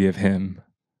would you give him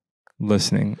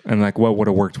listening? And like, what would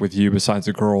have worked with you besides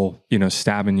a girl, you know,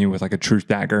 stabbing you with like a truth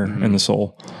dagger in the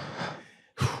soul?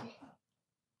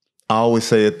 I always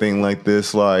say a thing like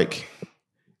this, like,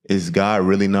 is God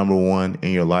really number one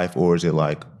in your life, or is it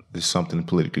like, is something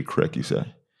politically correct you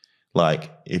say?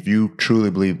 Like, if you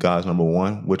truly believe God's number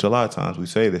one, which a lot of times we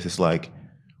say this, it's like,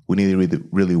 we need to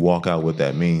really walk out what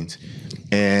that means.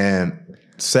 And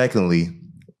secondly,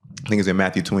 I think it's in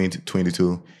Matthew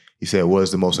 22, he said, what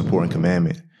is the most important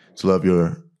commandment? To love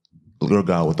your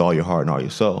God with all your heart and all your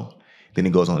soul. Then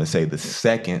he goes on to say the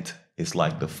second is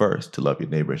like the first, to love your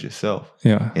neighbor as yourself.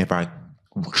 And if I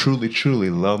truly, truly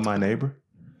love my neighbor,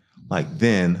 like,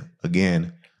 then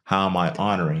again, how am I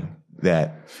honoring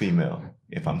that female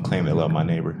if I'm claiming to love my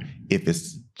neighbor, if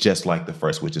it's just like the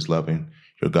first, which is loving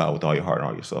your God with all your heart and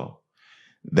all your soul?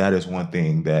 That is one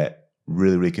thing that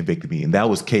really, really convicted me. And that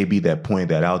was KB that pointed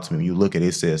that out to me. When you look at it,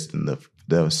 it says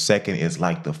the second is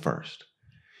like the first.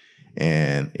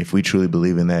 And if we truly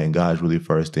believe in that and God's really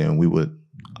first, then we would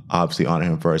obviously honor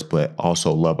him first, but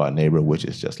also love our neighbor, which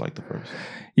is just like the first.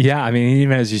 Yeah, I mean,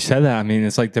 even as you said that, I mean,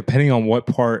 it's like depending on what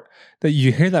part that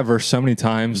you hear that verse so many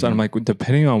times, and I'm like,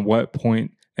 depending on what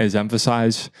point is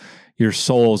emphasized, your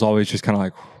soul is always just kind of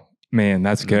like, man,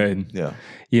 that's good. Yeah.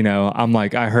 You know, I'm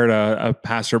like, I heard a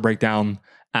pastor break down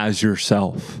as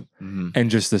yourself and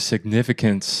just the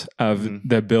significance of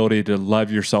the ability to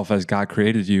love yourself as God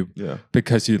created you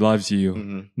because he loves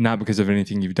you, not because of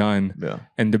anything you've done,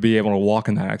 and to be able to walk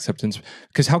in that acceptance.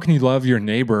 Because how can you love your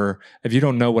neighbor if you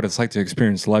don't know what it's like to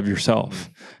experience love yourself?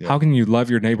 How can you love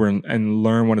your neighbor and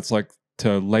learn what it's like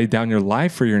to lay down your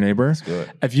life for your neighbor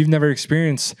if you've never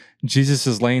experienced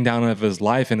Jesus' laying down of his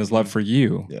life and his love for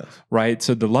you, right?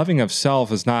 So the loving of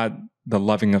self is not the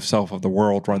loving of self of the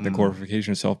world, right? The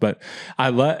glorification of self. But I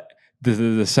let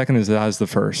the second is as the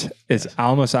first. It's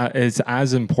almost it's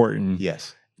as important.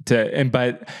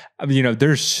 But you know,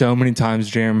 there's so many times,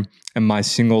 Jerem, in my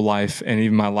single life and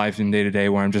even my life in day to day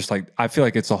where I'm just like, I feel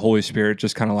like it's the Holy Spirit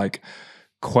just kind of like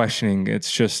questioning.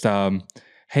 It's just,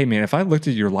 hey man, if I looked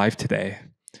at your life today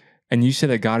and you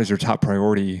said that God is your top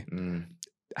priority,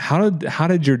 how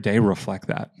did your day reflect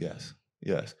that? Yes.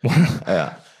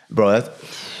 Yeah, bro,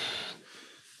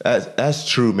 that's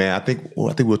true, man. I think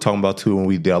we were talking about too when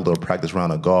we did a little practice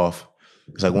round of golf.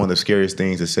 It's like one of the scariest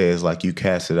things to say is like, you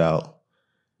cast it out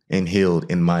and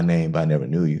healed in my name, but I never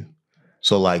knew you.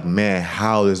 So like, man,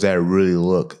 how does that really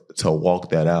look to walk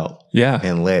that out?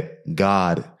 And let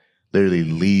God literally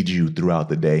lead you throughout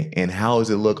the day. And how does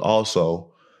it look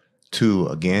also to,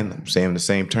 again, I'm saying the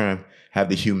same term, have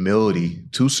the humility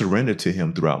to surrender to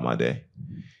him throughout my day?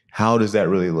 How does that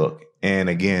really look? And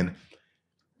again,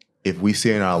 if we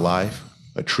see in our life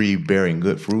a tree bearing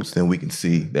good fruits, then we can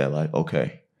see that like,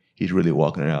 okay, he's really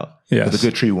walking it out. But a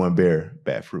good tree won't bear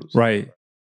bad fruits. Right.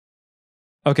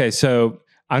 Okay, so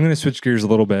I'm going to switch gears a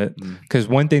little bit because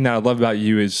one thing that I love about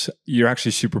you is you're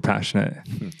actually super passionate,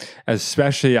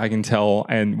 especially I can tell,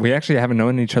 and we actually haven't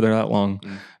known each other that long,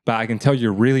 but I can tell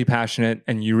you're really passionate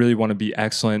and you really want to be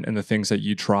excellent in the things that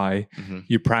you try.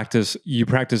 You practice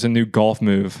a new golf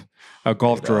move, a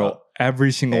golf drill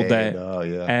every single day.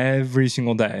 Every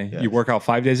single day. You work out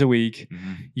 5 days a week.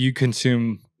 You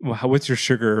consume, what's your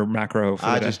sugar macro for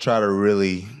the day? Just try to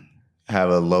really have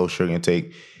a low sugar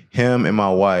intake. Him and my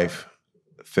wife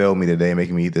failed me today,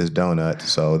 making me eat this donut,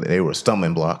 so they were a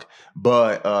stumbling block.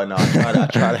 But no, I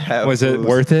try to have. Was it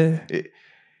worth it?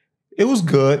 It was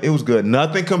good. It was good.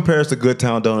 Nothing compares to Good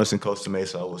Town Donuts in Costa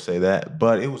Mesa, I will say that.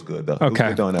 But it was good though. Okay. It was a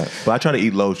good donut. But I try to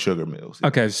eat low sugar meals.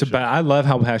 Okay, so but I love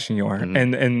how passionate you are,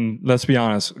 and let's be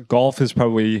honest, golf is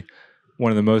probably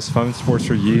one of the most fun sports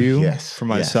for you. For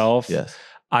myself.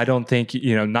 I don't think,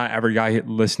 not every guy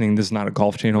listening, this is not a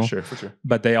golf channel. For sure.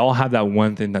 But they all have that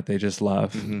one thing that they just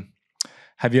love.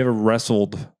 Have you ever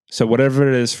wrestled? So whatever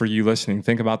it is for you listening,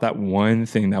 think about that one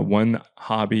thing, that one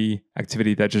hobby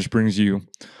activity that just brings you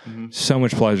so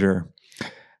much pleasure.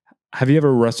 Have you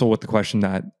ever wrestled with the question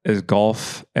that is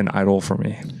golf an idol for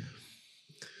me?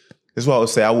 This is what I would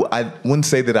say. I wouldn't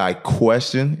say that I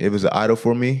question if it was an idol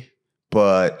for me,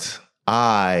 but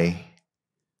I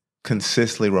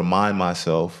consistently remind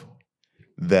myself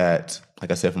that,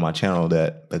 like I said for my channel,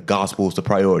 that the gospel is the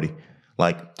priority.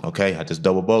 Like, okay, I just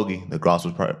double bogey, the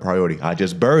gospel's priority. I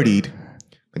just birdied,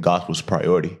 the gospel's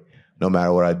priority, no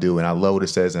matter what I do. And I love what it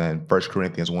says in 1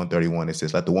 Corinthians 1:31. It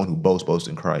says, let the one who boasts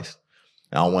in Christ.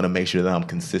 And I want to make sure that I'm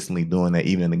consistently doing that,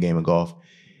 even in the game of golf.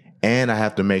 And I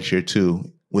have to make sure,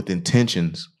 too, with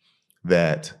intentions,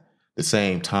 that the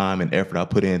same time and effort I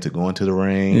put into going to the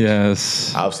range,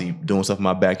 obviously doing stuff in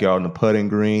my backyard on the putting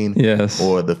green,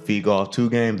 or the Feed Golf 2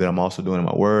 game, that I'm also doing in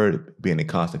my word, being in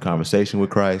constant conversation with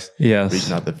Christ,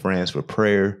 reaching out to friends for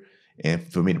prayer and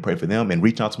for me to pray for them, and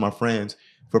reaching out to my friends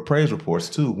for praise reports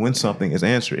too when something is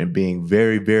answered, and being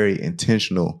very, very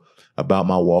intentional about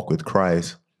my walk with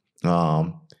Christ,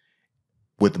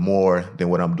 with more than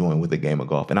what I'm doing with the game of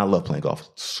golf. And I love playing golf.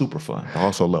 It's super fun. I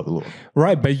also love the Lord.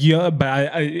 Right. But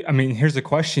I mean, here's the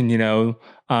question, I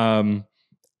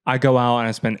go out and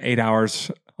I spend 8 hours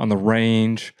on the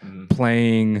range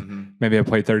playing. Maybe I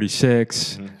play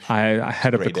 36. I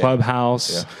head up the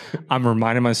clubhouse. I'm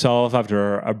reminding myself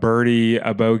after a birdie,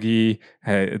 a bogey,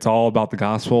 hey, it's all about the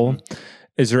gospel.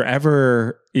 Is there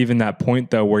ever even that point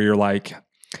though, where you're like,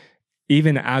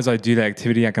 even as I do the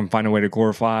activity, I can find a way to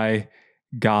glorify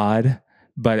God,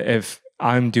 but if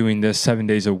I'm doing this 7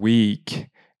 days a week,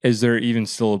 is there even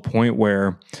still a point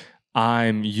where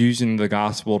I'm using the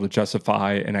gospel to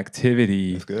justify an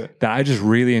activity that I just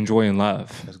really enjoy and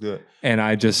love? That's good. And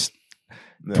I just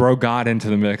throw God into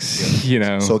the mix,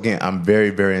 So again, I'm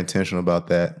very, very intentional about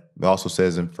that. It also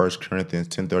says in 1 Corinthians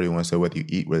 10:31, so whether you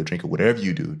eat, whether drink, or whatever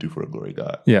you do, do for the glory of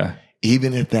God. Yeah.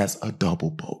 Even if that's a double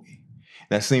bogey.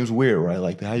 That seems weird, right?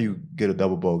 Like how you get a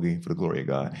double bogey for the glory of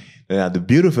God. Now the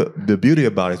beauty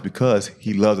about it is because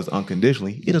He loves us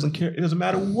unconditionally. He doesn't care. It doesn't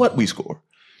matter what we score,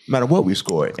 no matter what we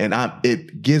score, and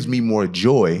it gives me more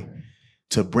joy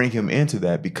to bring Him into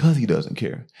that because He doesn't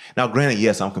care. Now, granted,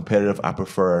 yes, I'm competitive. I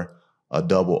prefer a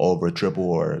double over a triple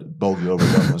or bogey over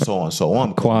a double and so on and so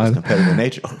on. Quad. It's competitive in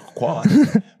nature. Quad.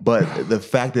 But the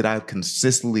fact that I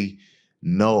consistently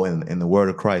know and the word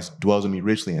of Christ dwells in me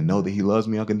richly and know that He loves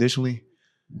me unconditionally,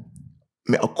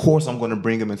 I mean, of course, I'm going to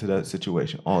bring Him into that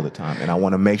situation all the time. And I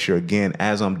want to make sure, again,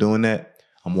 as I'm doing that,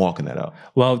 I'm walking that out.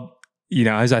 Well,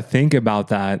 as I think about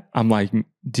that, I'm like,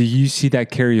 do you see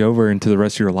that carry over into the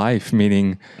rest of your life?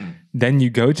 Meaning, then you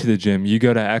go to the gym, you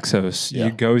go to Exos,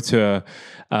 you go to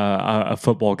a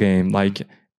football game, like,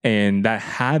 and that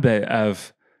habit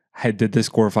of, hey, did this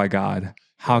glorify God?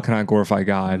 How can I glorify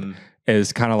God?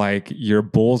 Is kind of like your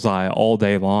bullseye all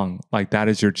day long. Like that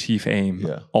is your chief aim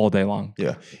all day long.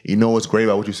 Yeah. You know what's great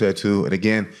about what you said too? And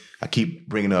again, I keep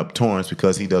bringing up Torrance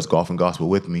because he does golf and gospel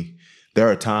with me. There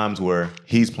are times where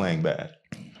he's playing bad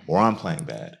or I'm playing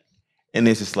bad. And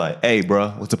it's just like, hey, bro,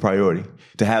 what's the priority?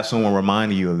 To have someone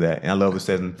reminding you of that. And I love it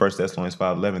says in 1 Thessalonians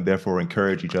 5:11, therefore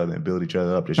encourage each other and build each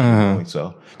other up just doing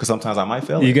so. Because sometimes I might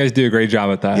fail. You guys do a great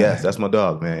job at that. Yes, that's my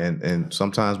dog, man. And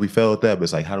sometimes we fail at that, but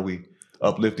it's like, how do we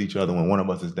uplift each other when one of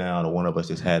us is down or one of us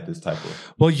just had this type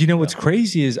of... Well, what's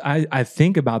crazy is I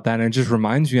think about that and it just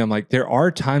reminds me, I'm like, there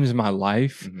are times in my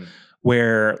life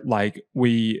where like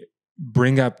we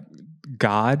bring up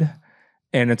God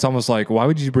and it's almost like, why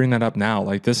would you bring that up now?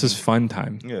 Like this is fun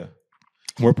time. Yeah.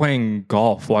 We're playing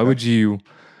golf. Why would you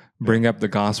bring up the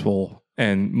gospel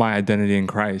and my identity in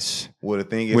Christ? Well, the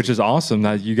thing is... Which is awesome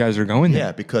that you guys are going there.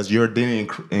 Yeah, because your identity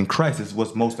in Christ is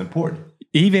what's most important.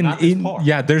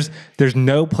 There's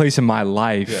no place in my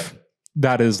life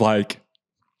that is like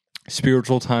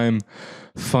spiritual time,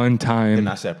 fun time, they're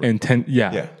not separate.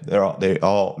 They're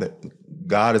all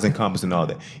God is encompassing all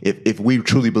that. If we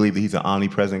truly believe that He's an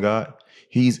omnipresent God,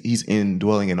 He's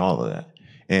indwelling in all of that.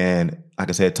 And like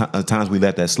I said, at times we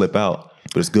let that slip out,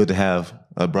 but it's good to have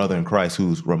a brother in Christ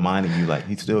who's reminding you like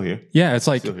He's still here. Yeah, it's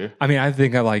like, I mean, I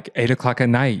think at like 8:00 at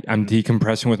night, I'm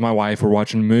decompressing with my wife, we're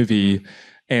watching a movie.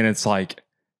 And it's like,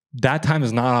 that time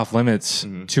is not off limits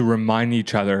to remind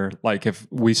each other. Like if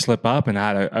we slip up and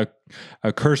had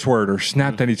a curse word or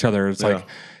snapped at each other, it's like,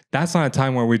 that's not a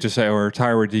time where we just say, oh, we're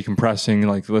tired, we're decompressing,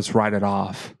 like let's write it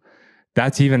off.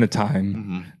 That's even a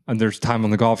time. And there's time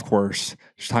on the golf course.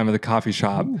 There's time at the coffee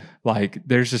shop. Like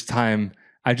there's just time.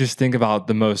 I think about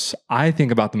the most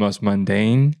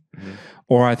mundane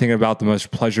or I think about the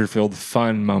most pleasure-filled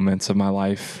fun moments of my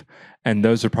life. And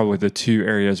those are probably the two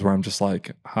areas where I'm just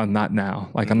like, not now.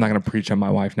 Like I'm not going to preach on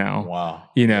my wife now. Wow.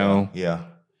 Yeah.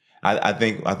 I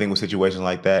think with situations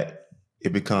like that,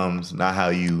 it becomes not how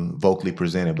you vocally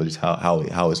present it, but it's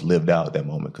how it's lived out at that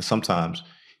moment. Because sometimes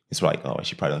it's like, oh,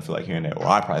 she probably doesn't feel like hearing that, or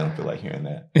I probably don't feel like hearing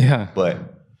that. Yeah. But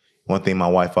one thing my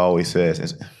wife always says,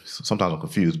 and sometimes I'm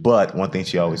confused, but one thing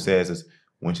she always says is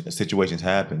when situations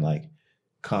happen, like,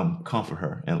 come comfort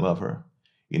her and love her.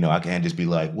 I can't just be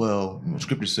like, well,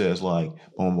 Scripture says like,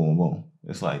 boom, boom, boom.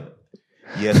 It's like,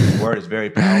 yes, the word is very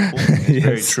powerful. It's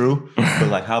very true. But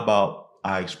like, how about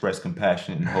I express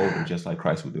compassion and hold her just like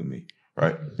Christ would do me,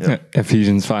 right? Yeah.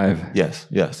 Ephesians 5. Yes,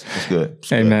 it's good.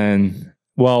 It's Amen. Good.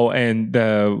 Well, and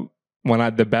the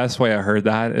best way I heard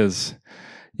that is,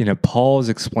 Paul is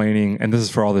explaining, and this is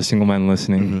for all the single men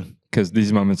listening, because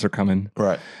these moments are coming.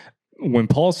 Right. When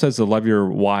Paul says to love your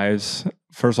wives,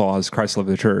 first of all, as Christ loved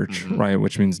the church, right?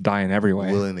 Which means die in every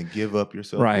way. Willing to give up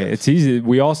yourself. Right. Yes. It's easy.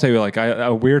 We all say like,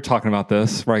 we were talking about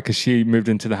this, right? Because she moved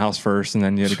into the house first and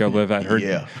then you had to go live at her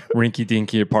rinky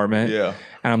dinky apartment. Yeah.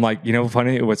 And I'm like,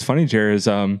 what's funny, Jerry, is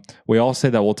we all say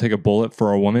that we'll take a bullet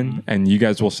for a woman. And you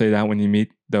guys will say that when you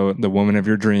meet the woman of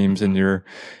your dreams and you're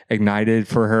ignited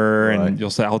for her. Right. And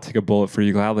you'll say, I'll take a bullet for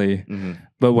you gladly.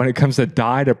 But when it comes to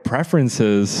die to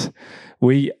preferences,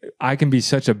 I can be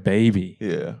such a baby.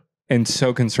 Yeah. And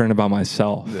so concerned about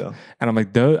myself. Yeah. And I'm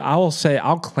like,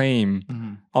 I'll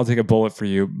claim I'll take a bullet for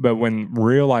you. But when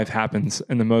real life happens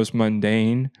in the most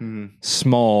mundane,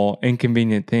 small,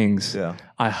 inconvenient things,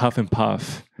 I huff and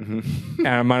puff. And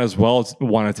I might as well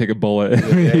want to take a bullet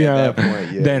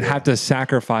than have to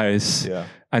sacrifice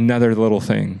another little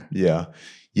thing. Yeah.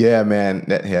 Yeah, man.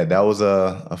 That was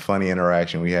a funny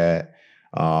interaction we had.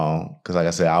 Because like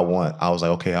I said, I was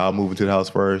like, okay, I'll move into the house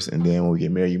first. And then when we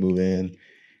get married, you move in.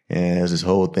 And there's this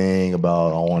whole thing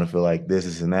about I want to feel like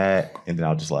this and that. And then I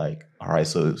was just like, all right,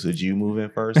 so did you move in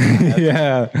first?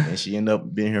 And she ended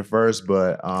up being here first.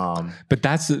 But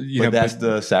that's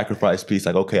the sacrifice piece.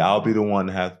 Like, okay, I'll be the one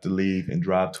to have to leave and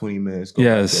drive 20 minutes, go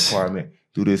back to the apartment.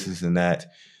 do this and that.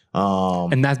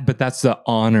 But that's the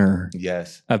honor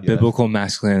of biblical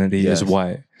masculinity is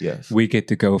what? Yes. We get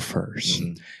to go first.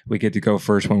 We get to go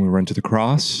first when we run to the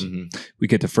cross. We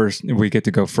get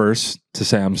to go first to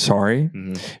say, I'm sorry.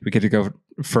 We get to go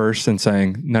first and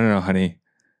saying, no, honey,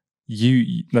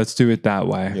 let's do it that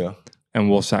way. Yeah. And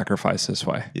we'll sacrifice this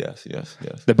way. Yes.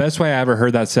 The best way I ever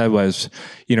heard that said was,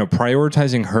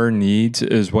 prioritizing her needs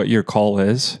is what your call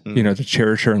is, to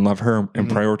cherish her and love her and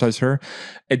prioritize her.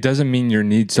 It doesn't mean your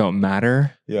needs don't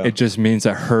matter. Yeah. It just means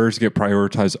that hers get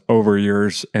prioritized over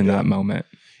yours in that moment.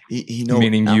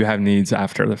 Meaning you have needs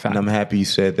after the fact. And I'm happy you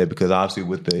said that because obviously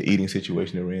with the eating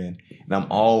situation they're in, and I'm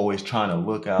always trying to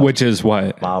look out. Which is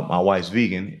what? My wife's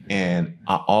vegan, and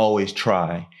I always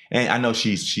try. And I know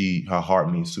her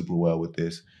heart means super well with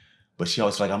this, but she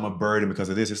always like, I'm a burden because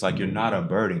of this. It's like, you're not a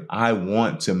burden. I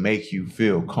want to make you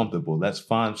feel comfortable. Let's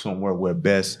find somewhere where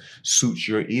best suits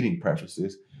your eating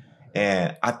preferences.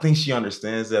 And I think she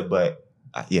understands that, but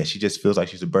she just feels like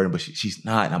she's a burden, but she's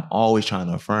not. And I'm always trying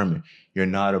to affirm it. You're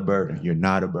not a burden. You're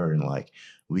not a burden. Like,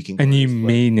 we can. And you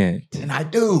mean it. And I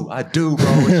do, bro.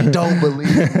 But she don't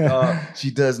believe me.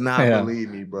 She does not believe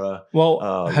me, bro.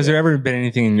 Well, has there ever been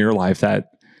anything in your life that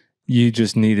you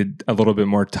just needed a little bit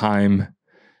more time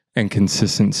and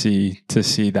consistency to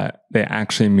see that they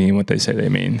actually mean what they say they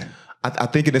mean? I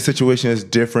think in this situation it's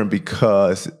different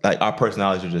because like our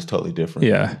personalities are just totally different.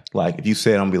 Yeah. Like if you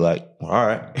say it, I'm gonna be like, well, all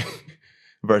right.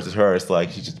 Versus her, it's like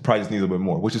she probably just needs a little bit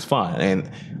more, which is fine. And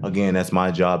again, that's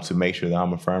my job to make sure that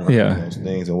I'm affirming those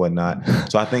things and whatnot.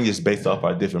 So I think it's based off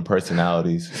our different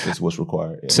personalities is what's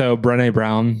required. Yeah. So Brené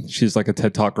Brown, she's like a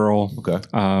TED Talk girl. Okay.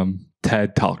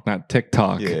 TED Talk, not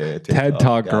TikTok. Yeah, TED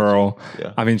Talk girl.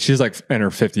 Yeah. I mean, she's like in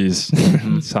her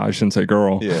 50s, so I shouldn't say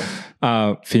girl.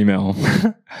 Yeah. Female.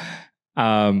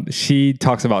 She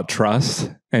talks about trust,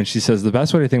 and she says the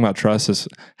best way to think about trust is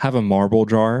have a marble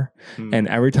jar. And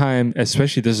every time,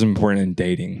 especially this is important in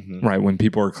dating, right? When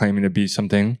people are claiming to be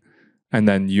something, and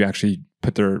then you actually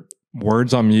put their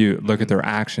words on mute, look at their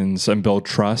actions, and build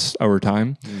trust over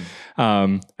time.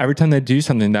 Every time they do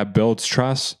something that builds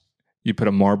trust, you put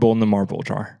a marble in the marble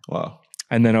jar. Wow.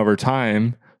 And then over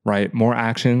time, right, more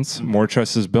actions, more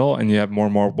trust is built, and you have more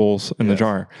marbles in the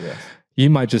jar. Yes.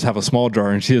 You might just have a small jar,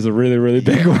 and she has a really, really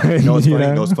big one. You know what's funny?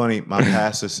 You know what's funny? My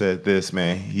pastor said this,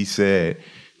 man. He said,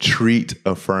 treat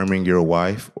affirming your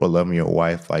wife or loving your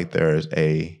wife like there's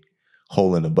a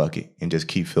hole in the bucket and just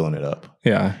keep filling it up.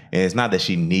 Yeah. And it's not that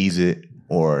she needs it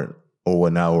or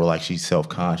whatnot, or like she's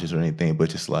self-conscious or anything,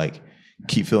 but just like,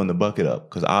 keep filling the bucket up,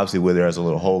 because obviously where there's a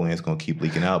little hole in it, it's going to keep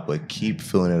leaking out, but keep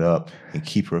filling it up and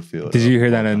keep her filled. Did you hear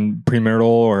that in premarital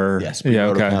or? Yes,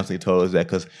 premarital counseling told us that,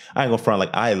 because I ain't going to front, like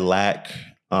I lack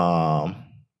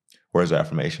words of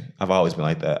affirmation. I've always been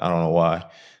like that. I don't know why.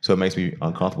 So it makes me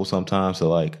uncomfortable sometimes. So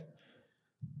like,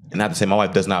 and not to say my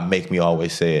wife does not make me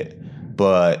always say it,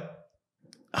 but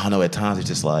I don't know, at times it's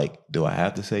just like, do I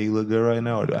have to say you look good right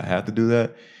now, or do I have to do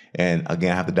that? And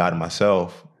again, I have to die to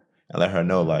myself and let her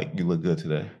know, like, you look good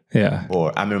today. Yeah.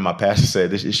 Or I remember my pastor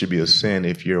said it should be a sin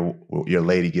if your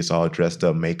lady gets all dressed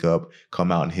up, makeup, come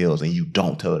out in heels, and you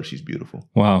don't tell her she's beautiful.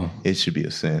 Wow. It should be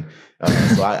a sin.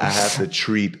 So I have to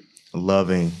treat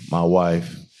loving my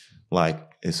wife like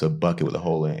it's a bucket with a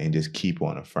hole in it, and just keep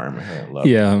on affirming her and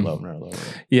loving her.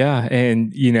 Yeah.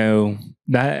 And, you know,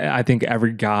 that I think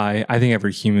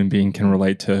every human being can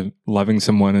relate to loving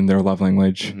someone in their love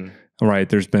language. Right.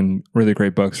 There's been really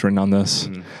great books written on this.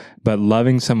 But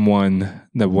loving someone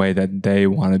the way that they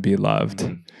want to be loved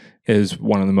is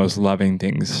one of the most loving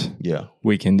things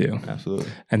we can do. Absolutely.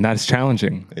 And that's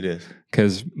challenging. It is.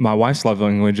 Because my wife's love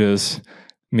language is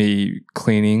me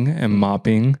cleaning and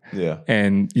mopping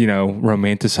and, you know,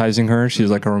 romanticizing her. She's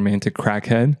like a romantic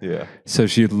crackhead. Yeah. So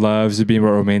she loves to be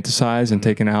romanticized and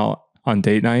taken out on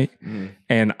date night.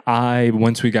 And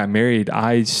once we got married,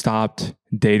 I stopped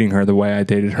dating her the way I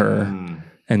dated her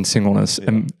in Singleness.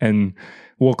 And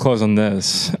we'll close on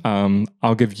this.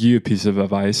 I'll give you a piece of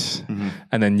advice,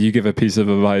 and then you give a piece of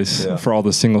advice for all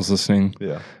the singles listening.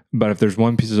 Yeah. But if there's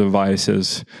one piece of advice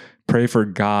is pray for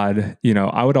God. You know,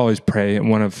 I would always pray. And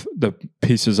one of the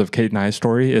pieces of Kate and I's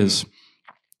story is,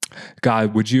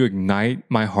 God, would you ignite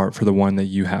my heart for the one that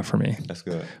you have for me? That's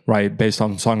good. Right? Based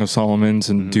on Song of Solomon's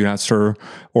and do not stir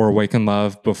or awaken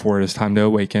love before it is time to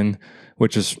awaken,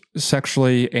 which is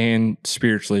sexually and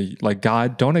spiritually. Like,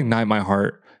 God, don't ignite my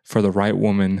heart for the right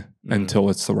woman until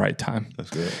it's the right time.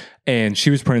 That's good. And she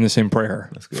was praying the same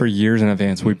prayer for years in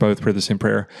advance. We both prayed the same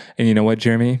prayer. And you know what,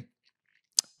 Jeremy?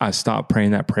 I stopped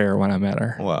praying that prayer when I met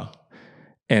her. Wow.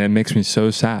 And it makes me so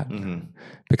sad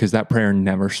because that prayer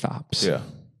never stops. Yeah,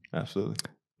 absolutely.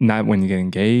 not when you get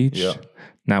engaged, Yeah.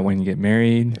 not when you get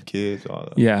married. Kids, all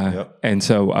that. Yeah. Yep. And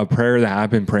so a prayer that I've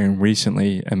been praying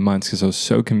recently in months because I was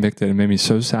so convicted and made me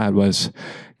so sad was,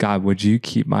 God, would you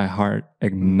keep my heart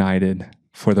ignited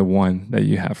for the one that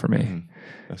you have for me? Mm-hmm.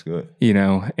 That's good. You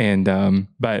know, and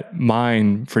but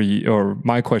mine for you, or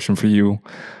my question for you,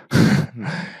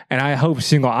 and I hope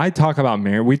I talk about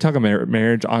marriage. We talk about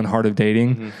marriage on Heart of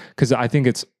Dating because I think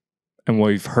it's, and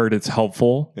we've heard it's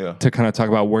helpful to kind of talk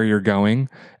about where you're going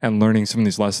and learning some of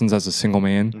these lessons as a single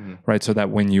man, right? So that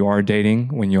when you are dating,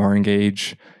 when you are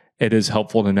engaged, it is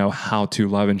helpful to know how to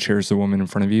love and cherish the woman in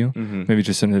front of you, maybe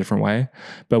just in a different way.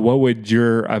 But what would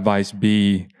your advice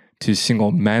be to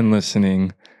single men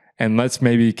listening? And let's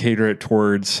maybe cater it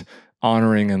towards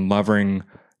honoring and loving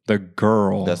the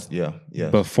girl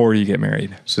before you get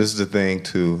married. So this is the thing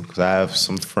too, because I have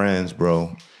some friends,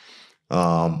 bro.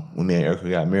 When me and Erica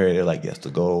got married, they're like, "That's the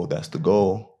goal. That's the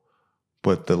goal."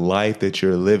 But the life that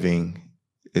you're living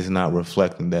is not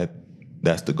reflecting that.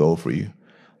 That's the goal for you.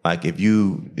 Like if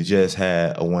you just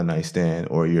had a one night stand,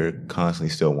 or you're constantly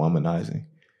still womanizing,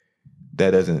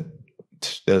 that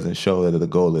doesn't show that the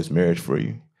goal is marriage for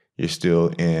you. You're still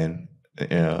in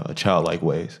a childlike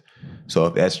ways. So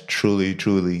if that's truly,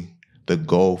 truly the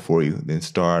goal for you, then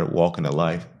start walking a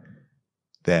life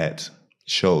that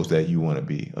shows that you want to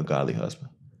be a godly husband.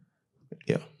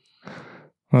 Yeah.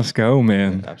 Let's go,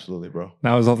 man. Yeah, absolutely, bro.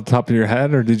 That was off the top of your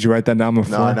head, or did you write that down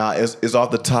before? No, it's off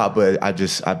the top, but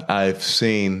I've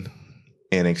seen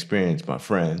and experienced my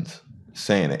friends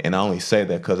saying it, and I only say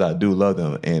that because I do love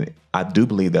them, and I do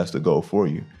believe that's the goal for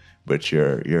you. But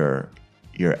your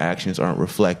actions aren't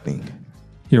reflecting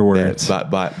your words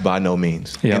by no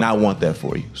means. Yep. And I want that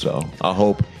for you. So I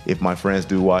hope if my friends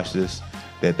do watch this,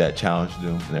 that challenges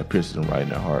them and that pierces them right in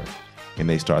their heart, and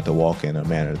they start to walk in a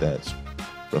manner that's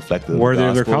reflective worthy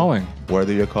of the of their calling.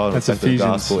 Worthy of your calling, that's reflective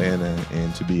of the Ephesians. gospel,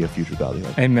 and to be a future godly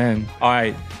husband. Amen. All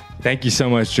right. Thank you so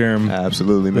much, Jeremy.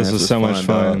 Absolutely, man. This was so much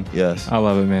fun. Yes. I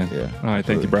love it, man. Yeah. All right.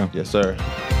 Thank you, bro. Yes, sir.